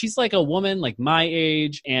no, she's like a woman like my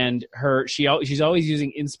age, and she's always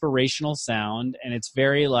using inspirational sound, and it's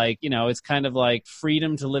very like, it's kind of like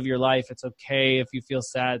freedom to live your life. It's okay if you feel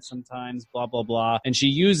sad sometimes, blah, blah, blah. And she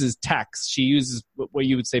uses text. She uses what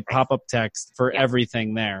you would say pop-up text for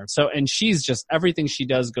everything there. So, and she's just, everything she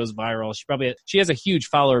does goes viral. She has a huge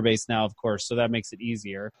follower base now, of course, so that makes it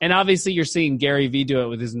easier. And obviously you're seeing Gary Vee do it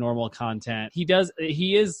with his normal content.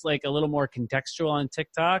 He is like a little more contextual on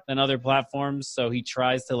TikTok than other platforms. So he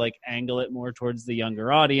tries to like angle it more towards the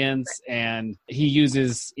younger audience. And he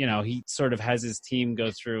uses, he sort of has his team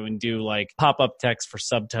go through and do like pop-up text for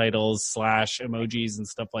subtitles / emojis and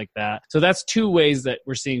stuff like that. So that's two ways that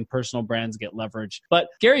we're seeing personal brands get leveraged. But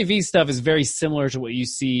Gary Vee's stuff is very similar to what you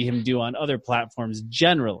see him do on other platforms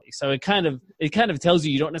generally. So it kind of tells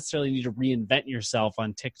you don't necessarily need to reinvent yourself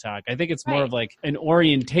on TikTok. I think it's more of like an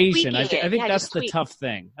orientation. I think that's the tough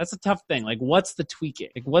thing. That's a tough thing. Like, what's the tweaking?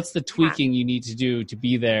 Like, what's the tweaking you need to do to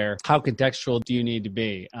be there? How contextual do you need to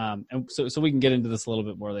be? And so we can get into this a little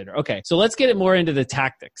bit more later. Okay, so let's get it more into the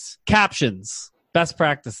tactics. Captions, best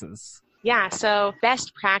practices. Yeah, so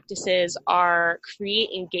best practices are create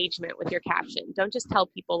engagement with your caption. Don't just tell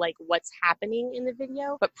people like what's happening in the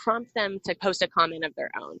video, but prompt them to post a comment of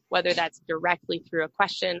their own, whether that's directly through a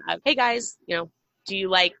question of, hey guys, do you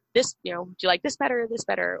like this, do you like this better or this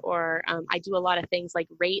better? Or I do a lot of things like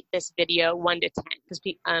rate this video 1 to 10 because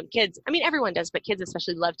kids, I mean, everyone does, but kids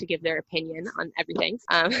especially love to give their opinion on everything.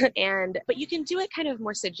 But you can do it kind of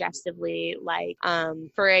more suggestively, like,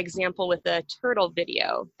 for example, with the turtle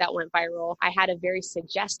video that went viral, I had a very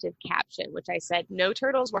suggestive caption, which I said, no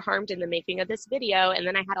turtles were harmed in the making of this video. And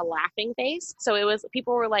then I had a laughing face. So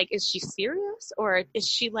people were like, is she serious? Or is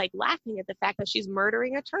she like laughing at the fact that she's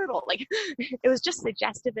murdering a turtle? Like it was just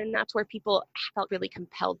suggestive, and that's where people felt really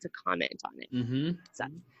compelled to comment on it. Mm-hmm.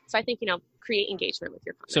 So I think, create engagement with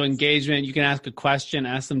your comments. So engagement, you can ask a question,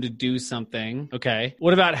 ask them to do something. Okay.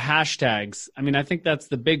 What about hashtags? I mean, I think that's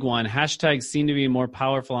the big one. Hashtags seem to be more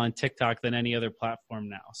powerful on TikTok than any other platform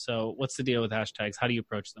now. So what's the deal with hashtags? How do you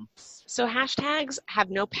approach them? So hashtags have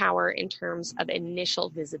no power in terms of initial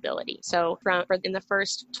visibility. So in the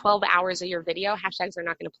first 12 hours of your video, hashtags are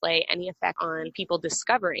not going to play any effect on people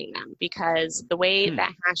discovering them, because the way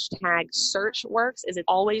that hashtag search works is it's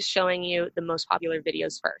always showing you the most popular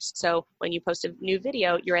videos first. So when you post a new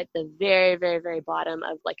video, you're at the very, very, very bottom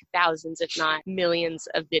of like thousands, if not millions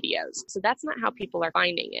of videos. So that's not how people are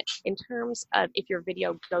finding it. In terms of if your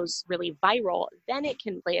video goes really viral, then it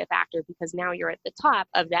can play a factor because now you're at the top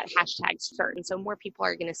of that hashtag search. And so more people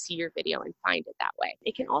are going to see your video and find it that way.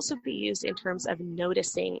 It can also be used in terms of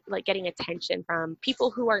noticing, like getting attention from people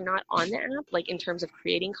who are not on the app, like in terms of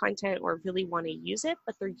creating content or really want to use it,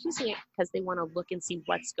 but they're using it because they want to look and see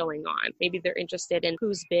what's going on. Maybe they're interested in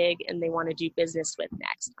who's big and they want to do business with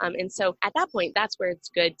next. And so at that point, that's where it's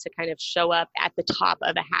good to kind of show up at the top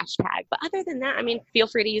of a hashtag. But other than that, I mean, feel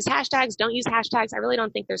free to use hashtags. Don't use hashtags. I really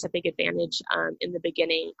don't think there's a big advantage in the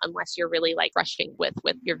beginning unless you're really like rushing with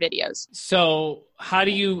your videos. So how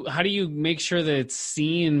do you make sure that it's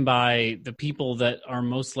seen by the people that are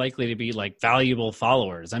most likely to be like valuable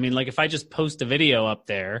followers? I mean, like if I just post a video up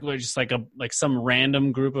there, just like some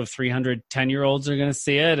random group of 300 10-year-olds are going to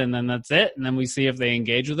see it, and then that's it, and then we see if they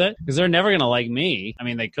engage with it, because they're never going to like me. I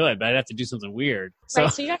mean, they could, but I'd have to do something weird. So,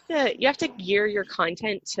 right, so you have to gear your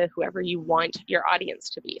content to whoever you want your audience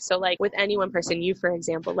to be. So like with any one person, you, for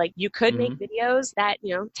example, like you could make videos that,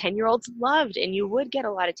 10-year-olds loved and you would get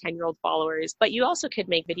a lot of 10-year-old followers, but you also could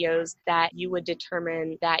make videos that you would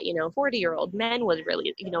determine that, 40-year-old men would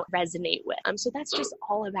really, resonate with. So that's just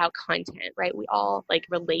all about content, right? We all like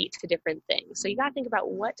relate to different things. So you got to think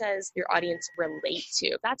about what does your audience relate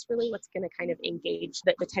to? That's really what's going to kind of engage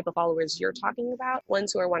the type of followers you're talking about,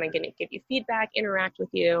 ones who are wanting to give you feedback, interact with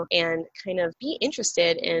you, and kind of be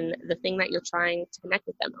interested in the thing that you're trying to connect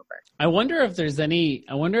with them over. I wonder if there's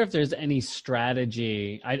any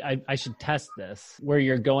strategy. I should test this where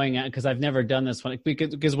you're going at, because I've never done this one,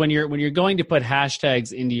 because when you're going to put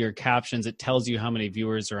hashtags into your captions, it tells you how many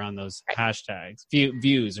viewers are on those hashtags,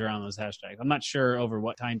 views are on those hashtags. I'm not sure over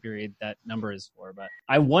what time period that number is for, but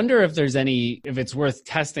I wonder if it's worth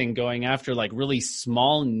testing going after like really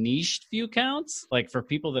small niched view counts, like for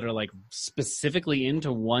people that are like specifically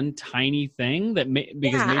into one tiny thing because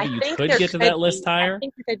maybe you could get to that list higher. I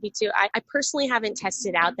think there could be too. I personally haven't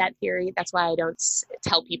tested out that theory. That's why I don't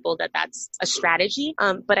tell people that that's a strategy.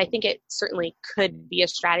 But I think it certainly could be a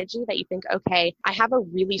strategy that you think, okay, I have a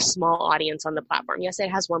really small audience on the platform. Yes, it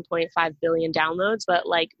has 1.5 billion downloads, but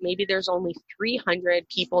like maybe there's only 300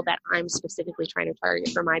 people that I'm specifically trying to target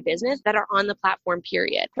for my business that are on the platform,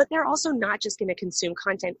 period. But they're also not just going to consume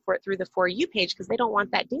content through the For You page because they don't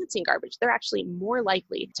want that dancing garbage. They're actually more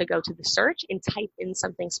likely to go to the search and type in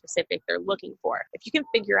something specific they're looking for. If you can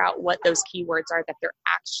figure out what those keywords are that they're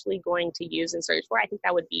actually going to use and search for, I think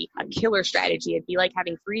that would be a killer strategy. It'd be like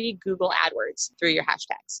having free Google AdWords through your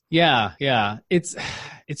hashtags. Yeah.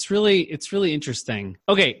 It's really interesting.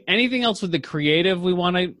 Okay. Anything else with the creative we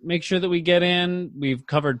want to make sure that we get in? We've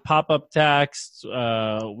covered pop-up text.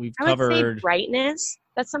 I would say brightness.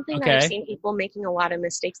 That's something that I've seen people making a lot of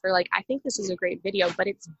mistakes. They're like, I think this is a great video, but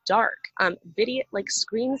it's dark. Video, like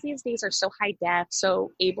screens these days are so high def,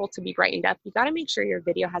 so able to be brightened up. You got to make sure your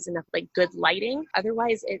video has enough like good lighting.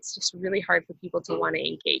 Otherwise, it's just really hard for people to want to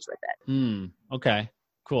engage with it. Okay.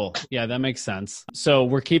 Cool. Yeah, that makes sense. So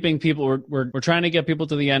we're keeping people, we're trying to get people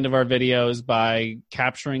to the end of our videos by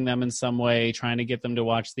capturing them in some way, trying to get them to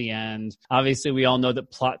watch the end. Obviously, we all know that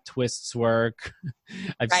plot twists work.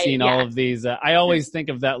 I've seen all of these. I always think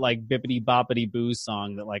of that like Bippity Boppity Boo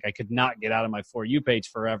song that like I could not get out of my For You page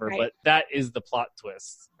forever, but that is the plot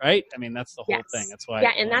twist, right? I mean, that's the whole thing. That's why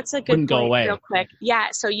and that's a good point, real quick. Yeah,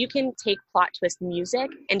 so you can take plot twist music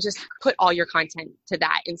and just put all your content to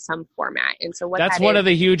that in some format. And so that's one of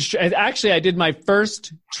the huge, actually I did my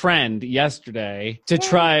first trend yesterday to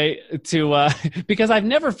try to, because I've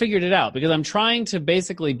never figured it out, because I'm trying to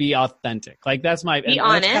basically be authentic. Like that's my, be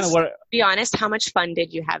honest, how much fun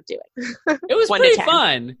did you have doing? It was pretty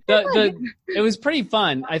fun. It was pretty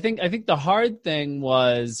fun. I think the hard thing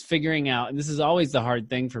was figuring out, and this is always the hard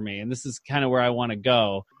thing for me, and this is kind of where I want to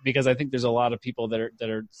go, because I think there's a lot of people that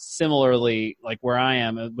are similarly like where I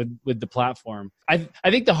am with the platform. I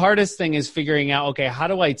think the hardest thing is figuring out, okay, how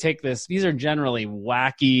do I take this? These are generally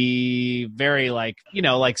wacky, very like,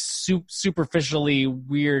 like superficially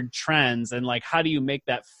weird trends. And like, how do you make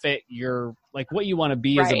that fit your, like what you want to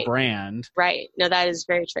be as a brand? Right. No, that is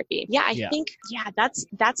very tricky. Yeah, I think, that's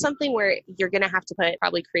something where you're going to have to put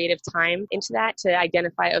probably creative time into that to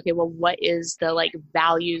identify, okay, well, what is the like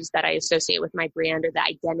values that I associate with my brand, or the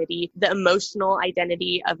identity, the emotional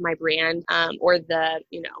identity of my brand, or the,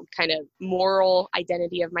 kind of moral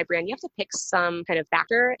identity of my brand. You have to pick some kind of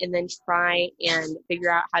factor and then try and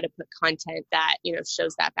figure out how to put content that,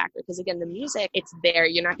 shows that factor. Because again, the music, it's there.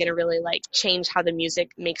 You're not going to really like change how the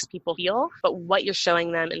music makes people feel, but what you're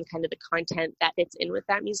showing them and kind of the content that fits in with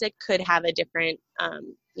that music could have a different,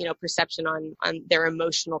 perception on their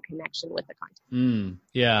emotional connection with the content.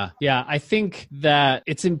 Yeah. I think that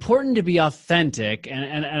it's important to be authentic.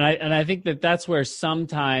 And I think that that's where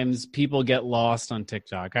sometimes people get lost on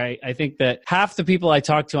TikTok. I think that half the people I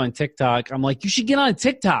talk to on TikTok, I'm like, you should get on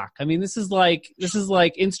TikTok. I mean, this is like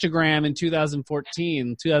Instagram in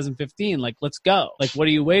 2014, 2015. Like, let's go. Like, what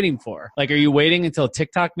are you waiting for? Like, are you waiting until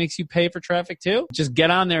TikTok makes you pay for traffic too? Just get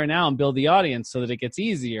on there now and build the audience so that it gets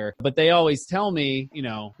easier. But they always tell me,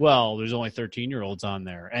 well, there's only 13-year-olds on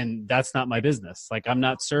there, and that's not my business. Like, I'm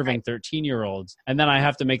not serving 13-year-olds. And then I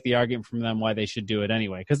have to make the argument from them why they should do it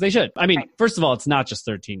anyway, because they should. I mean, first of all, it's not just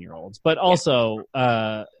 13-year-olds, but also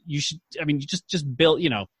you should, just build,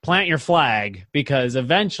 plant your flag, because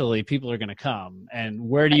eventually people are going to come. And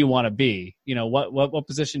where do you want to be? What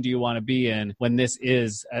position do you want to be in when this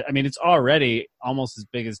is, it's already almost as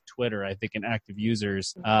big as Twitter, I think, in active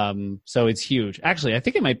users. So it's huge. Actually, I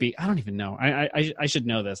think it might be, I don't even know. I should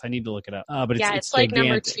know this. I need to look it up. But it's like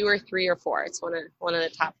number 2 or 3 or 4. It's one of the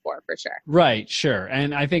top 4 for sure. Right. Sure.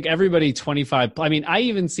 And I think everybody 25, I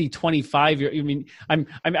even see 25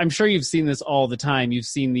 I'm sure you've seen this all the time. You've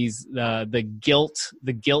seen these, the guilt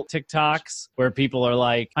TikToks where people are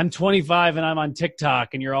like, I'm 25 and I'm on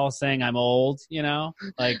TikTok, and you're all saying I'm old,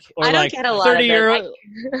 like, or I don't like get a lot 30-year-old.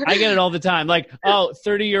 I get it all the time. Like, oh,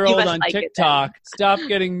 30-year-old on TikTok. Stop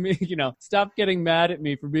getting mad at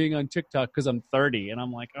me for being on TikTok because I'm 30. And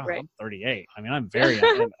I'm like, I'm 38. I'm very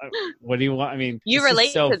young. What do you want? You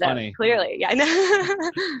relate so to them, funny. Clearly. Yeah,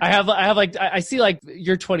 I know. I see like,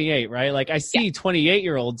 you're 28, right? Like I see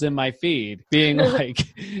 28-year-olds in my feed being like,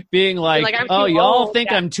 oh, y'all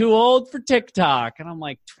think I'm too old for TikTok. And I'm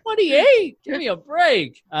like, 28, give me a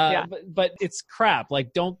break. But it's crap.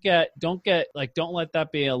 Like, don't let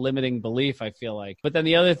that be a limiting belief, I feel like. But then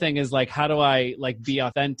the other thing is like, how do I like be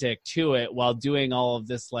authentic to it while doing all of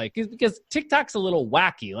this? Like, because TikTok's a little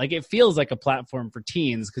wacky. Like, it feels like a platform for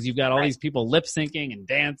teens because you've got all these people lip syncing and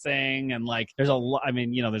dancing, and like there's a lot.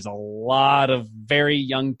 There's a lot of very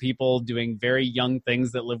young people doing very young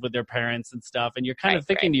things that live with their parents and stuff. And you're kind of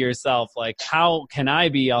thinking to yourself, like, how can I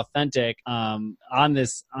be authentic on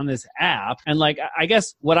this app? And like, I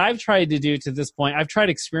guess what I've tried to do to this point, I've tried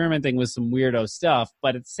experimenting with some weirdo stuff,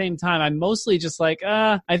 but at the same time, I'm mostly just like,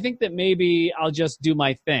 I think that maybe I'll just do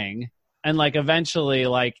my thing. And like eventually,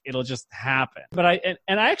 like it'll just happen. But I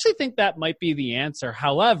actually think that might be the answer.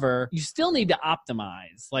 However, you still need to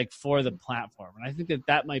optimize like for the platform, and I think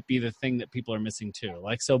that might be the thing that people are missing too.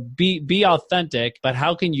 Like, so be authentic, but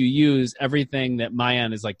how can you use everything that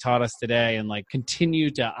Maayan has like taught us today and like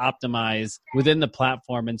continue to optimize within the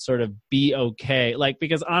platform and sort of be okay? Like,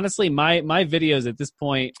 because honestly, my videos at this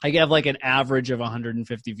point, I have like an average of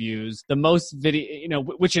 150 views. The most video,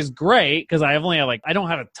 which is great because I don't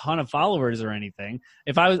have a ton of followers. followers or anything.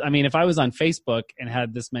 If I was on Facebook and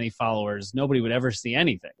had this many followers, nobody would ever see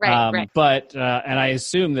anything. Right. But and I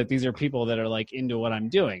assume that these are people that are like into what I'm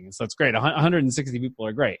doing. So it's great. 160 people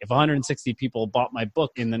are great. If 160 people bought my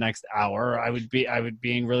book in the next hour, I would be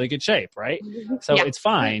in really good shape, right? So it's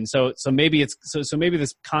fine. So maybe maybe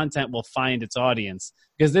this content will find its audience,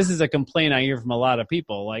 because this is a complaint I hear from a lot of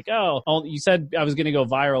people. Like, oh, you said I was going to go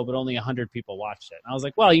viral, but only 100 people watched it. And I was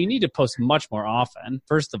like, well, you need to post much more often,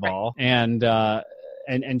 first of all, and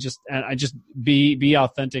just be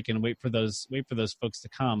authentic and wait for those folks to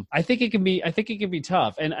come. I think it can be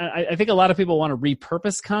tough, and I think a lot of people want to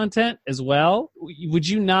repurpose content as well. Would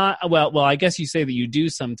you not? Well, I guess you say that you do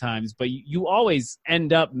sometimes, but you always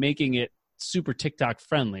end up making it super TikTok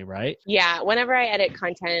friendly, right? Yeah, whenever I edit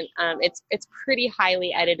content, it's pretty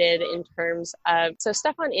highly edited in terms of, so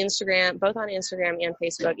stuff on Instagram, both on Instagram and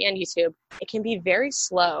Facebook and YouTube, it can be very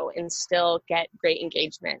slow and still get great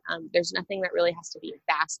engagement. There's nothing that really has to be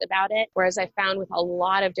fast about it. Whereas I found with a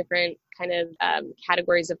lot of different kind of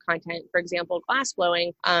categories of content, for example, glass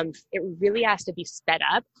blowing, it really has to be sped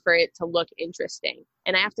up for it to look interesting.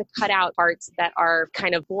 And I have to cut out parts that are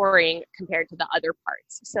kind of boring compared to the other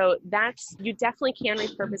parts. So you definitely can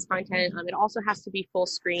repurpose content. It also has to be full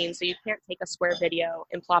screen. So you can't take a square video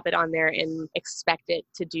and plop it on there and expect it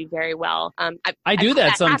to do very well. I do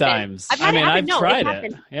that sometimes. I've tried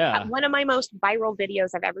it. Yeah. One of my most viral videos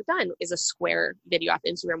I've ever done is a square video off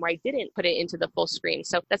Instagram where I didn't put it into the full screen.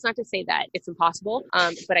 So that's not to say that it's impossible,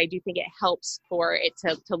 but I do think it helps for it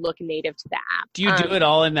to look native to the app. Do you do it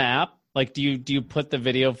all in the app? Like, do you put the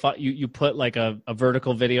video you put like a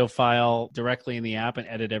vertical video file directly in the app and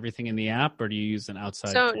edit everything in the app, or do you use an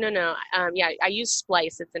outside? So no. I use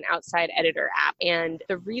Splice. It's an outside editor app. And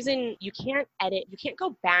the reason you can't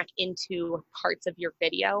go back into parts of your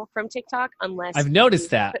video from TikTok unless I've noticed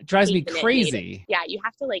that. It drives me crazy. Yeah, you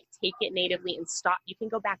have to like take it natively and stop. You can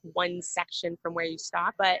go back one section from where you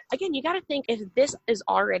stop. But again, you got to think, if this is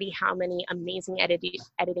already how many amazing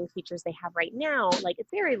editing features they have right now, like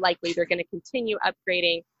it's very likely they're going to continue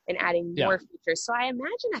upgrading and adding more features. So I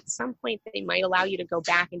imagine at some point they might allow you to go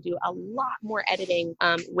back and do a lot more editing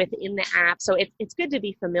within the app. So it's good to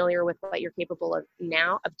be familiar with what you're capable of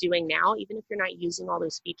doing now, even if you're not using all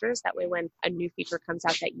those features. That way, when a new feature comes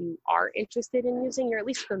out that you are interested in using, you're at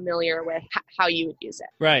least familiar with how you would use it.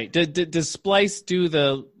 Right. Does Splice do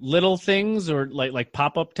the little things, or like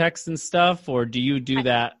pop-up text and stuff, or do you do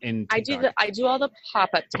that in TikTok? I do all the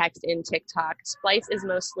pop-up text in TikTok. Splice is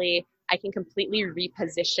mostly, I can completely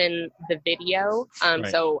reposition the video.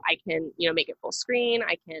 So I can, make it full screen.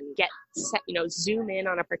 I can zoom in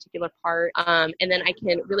on a particular part. And then I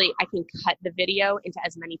can cut the video into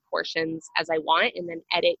as many portions as I want, and then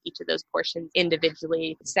edit each of those portions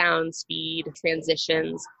individually, sound, speed,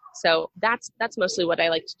 transitions. So that's mostly what I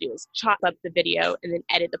like to do, is chop up the video and then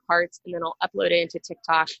edit the parts, and then I'll upload it into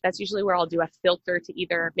TikTok. That's usually where I'll do a filter to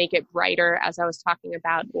either make it brighter, as I was talking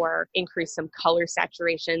about, or increase some color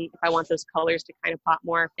saturation if I want those colors to kind of pop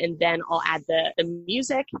more. And then I'll add the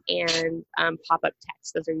music and pop-up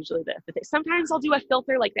text. Those are usually the things. Sometimes I'll do a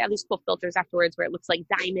filter, like they have these cool filters afterwards where it looks like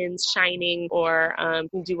diamonds shining, or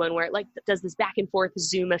do one where it like does this back and forth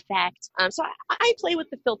zoom effect. So I play with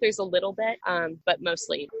the filters a little bit, but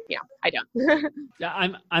mostly, I don't. Yeah,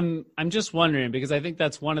 I'm just wondering, because I think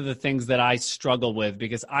that's one of the things that I struggle with,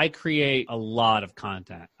 because I create a lot of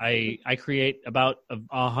content. I create about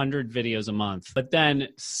 100 videos a month, but then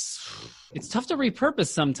it's tough to repurpose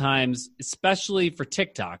sometimes, especially for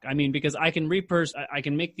TikTok. I mean, because I can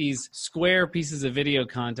make these square pieces of video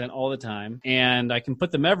content all the time, and I can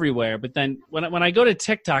put them everywhere. But then when I go to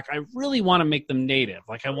TikTok, I really want to make them native.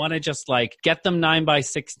 Like, I want to just like get them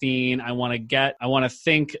 9:16. I want to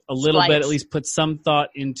think a little bit, at least put some thought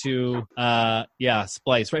into,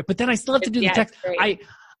 Splice, right? But then I still have to do the text.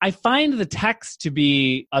 I find the text to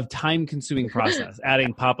be a time-consuming process,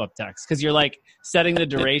 adding pop-up text, because you're like setting the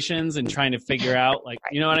durations and trying to figure out, like,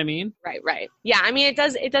 you know what I mean? Right. Yeah, I mean, it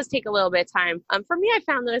does take a little bit of time. For me, I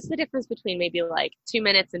found that it's the difference between maybe like 2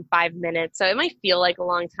 minutes and 5 minutes. So it might feel like a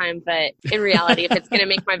long time, but in reality, if it's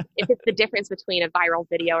the difference between a viral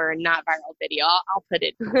video or a not viral video, I'll put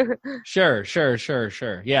it. Sure.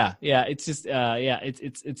 Yeah. It's just,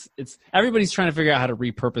 it's everybody's trying to figure out how to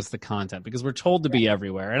repurpose the content, because we're told to be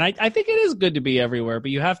everywhere. And I think it is good to be everywhere, but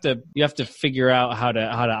you have to figure out how to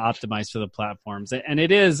optimize for the platforms. And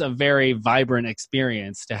it is a very vibrant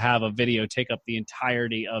experience to have a video take up the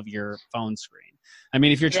entirety of your phone screen. I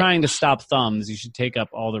mean, if you're trying to stop thumbs, you should take up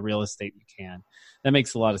all the real estate you can. That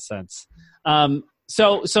makes a lot of sense.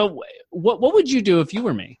 So what would you do if you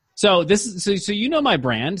were me? So so you know my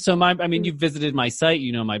brand. So you've visited my site,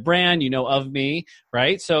 you know my brand, you know of me,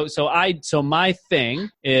 right? So my thing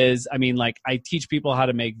is, I teach people how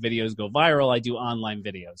to make videos go viral. I do online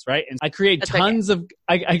videos, right? And I create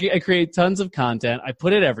I create tons of content. I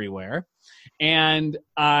put it everywhere. And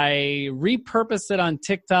I repurpose it on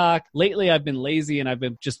TikTok. Lately, I've been lazy and I've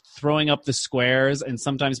been just throwing up the squares and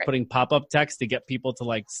sometimes putting pop-up text to get people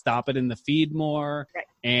to stop it in the feed more. Right.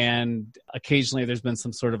 And occasionally there's been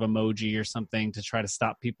some sort of emoji or something to try to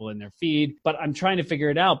stop people in their feed. But I'm trying to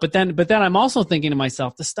figure it out. But then I'm also thinking to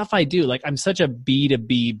myself, the stuff I do, I'm such a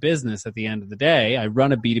B2B business at the end of the day. I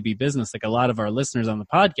run a B2B business like a lot of our listeners on the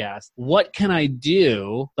podcast. What can I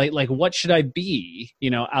do? What should I be,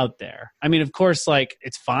 out there? Of course,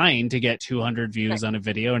 it's fine to get 200 views on a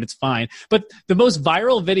video and it's fine. But the most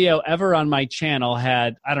viral video ever on my channel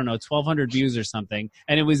had, 1,200 views or something.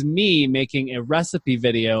 And it was me making a recipe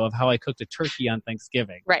video of how I cooked a turkey on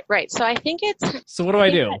Thanksgiving. Right. So I think So what do I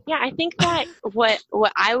do? I think that what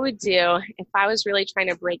I would do if I was really trying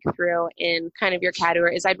to break through in kind of your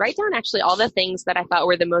category is I'd write down actually all the things that I thought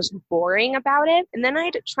were the most boring about it. And then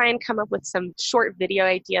I'd try and come up with some short video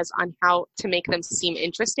ideas on how to make them seem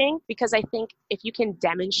interesting. Because I think if you can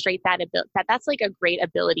demonstrate that's a great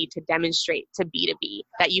ability to demonstrate to B2B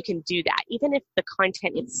that you can do that. Even if the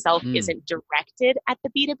content itself isn't directed at the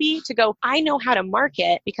B2B, to go, I know how to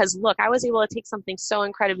market because look, I was able to take something so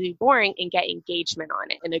incredibly boring and get engagement on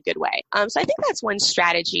it in a good way. So I think that's one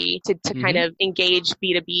strategy to kind of engage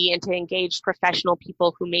B2B and to engage professional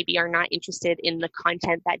people who maybe are not interested in the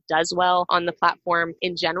content that does well on the platform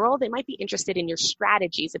in general. They might be interested in your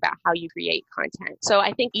strategies about how you create content. So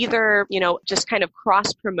I think either, just kind of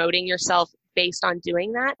cross-promoting yourself based on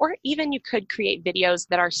doing that, or even you could create videos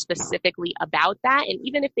that are specifically about that. And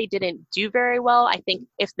even if they didn't do very well, I think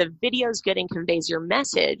if the video is good and conveys your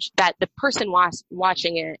message, that the person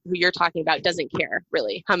watching it, who you're talking about, doesn't care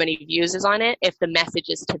really how many views is on it if the message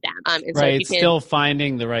is to them. And so right, still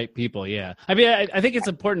finding the right people. Yeah, I think it's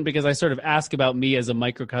important because I sort of ask about me as a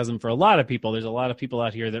microcosm for a lot of people. There's a lot of people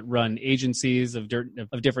out here that run agencies of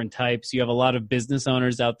different types. You have a lot of business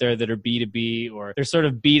owners out there that are B2B, or they're sort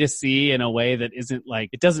of B2C in a way that isn't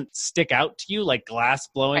it doesn't stick out to you like glass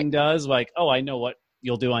blowing does. I know what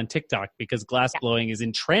you'll do on TikTok because glass blowing is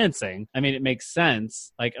entrancing. It makes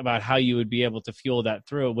sense about how you would be able to fuel that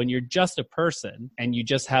through. When you're just a person and you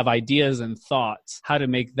just have ideas and thoughts, how to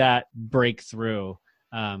make that break through.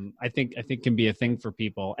 I think can be a thing for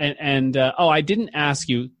people. And I didn't ask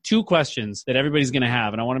you two questions that everybody's going to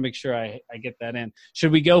have, and I want to make sure I get that in.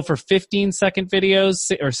 Should we go for 15-second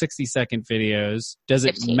videos or 60-second videos? Does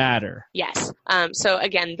it 15. Matter? Yes. So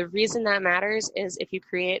again, the reason that matters is if you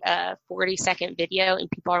create a 40-second video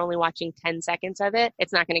and people are only watching 10 seconds of it,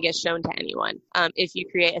 it's not going to get shown to anyone. If you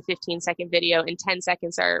create a 15-second video and 10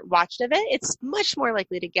 seconds are watched of it, it's much more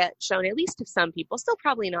likely to get shown, at least to some people. Still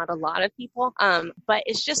probably not a lot of people, but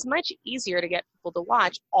it's just much easier to get people to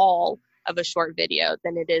watch all of a short video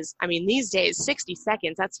than it is. These days, 60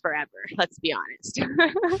 seconds, that's forever. Let's be honest.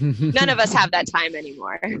 None of us have that time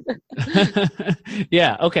anymore.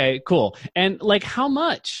 Yeah. Okay, cool. And how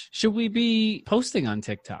much should we be posting on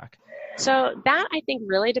TikTok? So that I think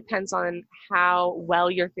really depends on how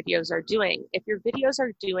well your videos are doing. If your videos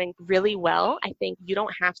are doing really well, I think you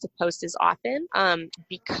don't have to post as often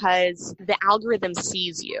because the algorithm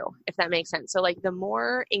sees you, if that makes sense. So the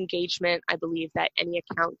more engagement I believe that any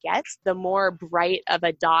account gets, the more bright of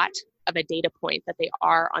a dot of a data point that they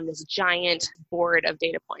are on this giant board of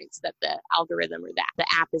data points that the algorithm or that the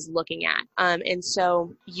app is looking at. And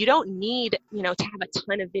so you don't need, to have a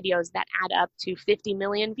ton of videos that add up to 50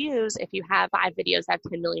 million views if you have 5 videos that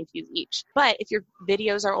have 10 million views each. But if your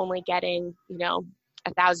videos are only getting,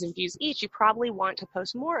 1,000 views each, you probably want to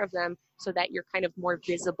post more of them so that you're kind of more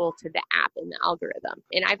visible to the app and the algorithm.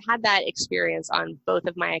 And I've had that experience on both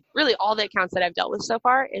of really all the accounts that I've dealt with so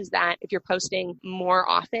far, is that if you're posting more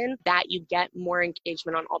often, that you get more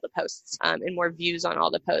engagement on all the posts and more views on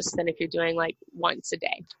all the posts than if you're doing once a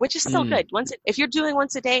day, which is still good. If you're doing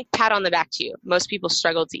once a day, pat on the back to you. Most people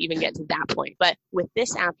struggle to even get to that point. But with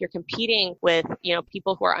this app, you're competing with,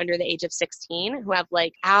 people who are under the age of 16 who have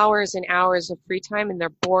hours and hours of free time and they're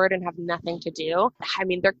bored and have nothing to do.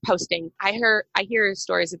 They're posting I hear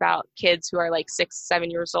stories about kids who are like 6, 7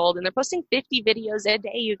 years old, and they're posting 50 videos a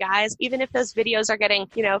day, you guys. Even if those videos are getting,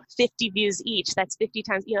 50 views each, that's 50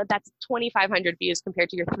 times, that's 2,500 views compared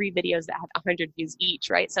to your 3 videos that have 100 views each,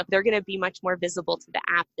 right? So they're going to be much more visible to the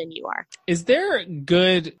app than you are. Is there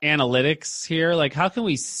good analytics here? Like, how can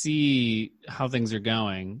we see how things are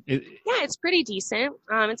going? Yeah, it's pretty decent.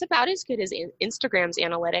 It's about as good as Instagram's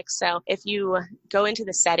analytics. So if you go into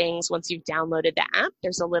the settings, once you've downloaded the app,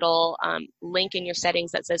 there's a little link in your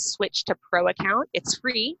settings that says switch to pro account. It's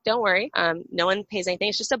free. Don't worry. No one pays anything.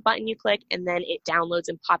 It's just a button you click and then it downloads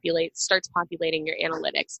and starts populating your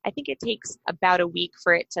analytics. I think it takes about a week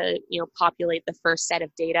for it to, populate the first set of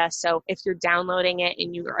data. So if you're downloading it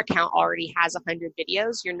and your account already has 100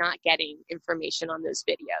 videos, you're not getting information on those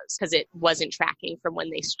videos because it wasn't tracking from when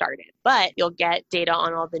they started. But you'll get data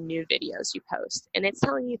on all the new videos you post. And it's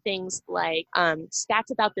telling you things like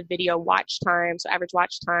stats about the video watch time, so average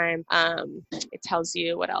watch time. It tells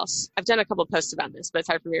you what else. I've done a couple of posts about this, but it's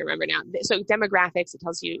hard for me to remember now. So demographics, it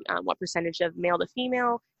tells you what percentage of male to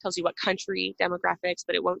female, tells you what country demographics,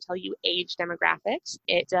 but it won't tell you age demographics.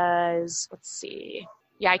 It does, let's see.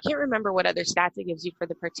 Yeah, I can't remember what other stats it gives you for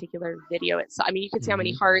the particular video itself. I mean, you can see how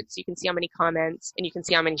many hearts, you can see how many comments, and you can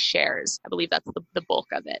see how many shares. I believe that's the bulk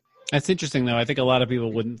of it. That's interesting, though. I think a lot of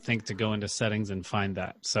people wouldn't think to go into settings and find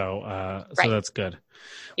that. So so that's good.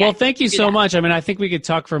 Yeah, well, thank you so much. I mean, I think we could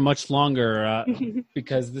talk for much longer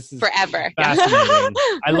because this is forever fascinating.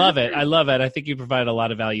 I love it. I think you provide a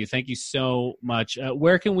lot of value. Thank you so much.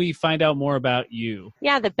 Where can we find out more about you?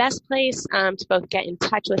 Yeah, the best place to both get in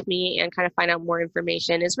touch with me and kind of find out more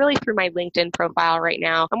information is really through my LinkedIn profile right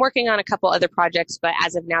now. I'm working on a couple other projects, but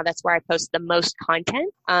as of now, that's where I post the most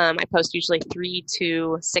content. I post usually 3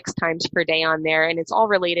 to 6 times per day on there, and it's all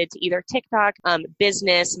related to either TikTok,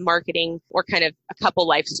 business, marketing, or kind of a couple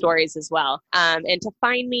life stories as well. And to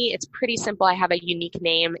find me, it's pretty simple. I have a unique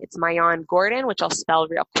name. It's Maayan Gordon, which I'll spell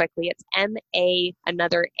real quickly. It's M-A,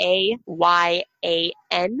 another A-Y-A-N,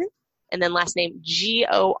 and then last name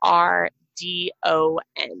G-O-R-D-O-N.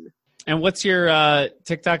 And what's your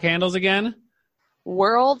TikTok handles again?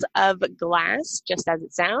 World of Glass, just as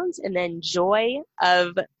it sounds, and then Joy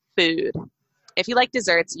of Food. If you like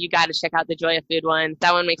desserts, you got to check out the Joy of Food one.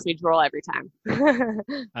 That one makes me drool every time.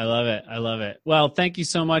 I love it. Well, thank you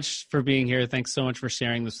so much for being here. Thanks so much for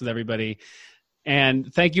sharing this with everybody.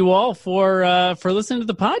 And thank you all for listening to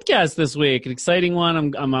the podcast this week. An exciting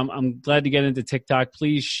one. I'm glad to get into TikTok.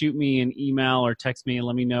 Please shoot me an email or text me and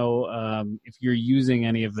let me know if you're using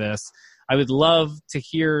any of this. I would love to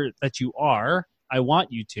hear that you are. I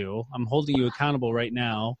want you to. I'm holding you accountable right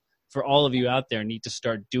now. For all of you out there, need to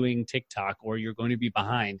start doing TikTok or you're going to be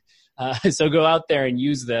behind. So go out there and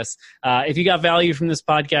use this. If you got value from this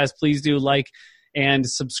podcast, please do like and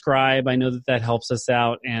subscribe. I know that helps us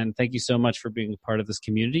out. And thank you so much for being a part of this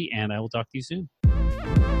community. And I will talk to you soon.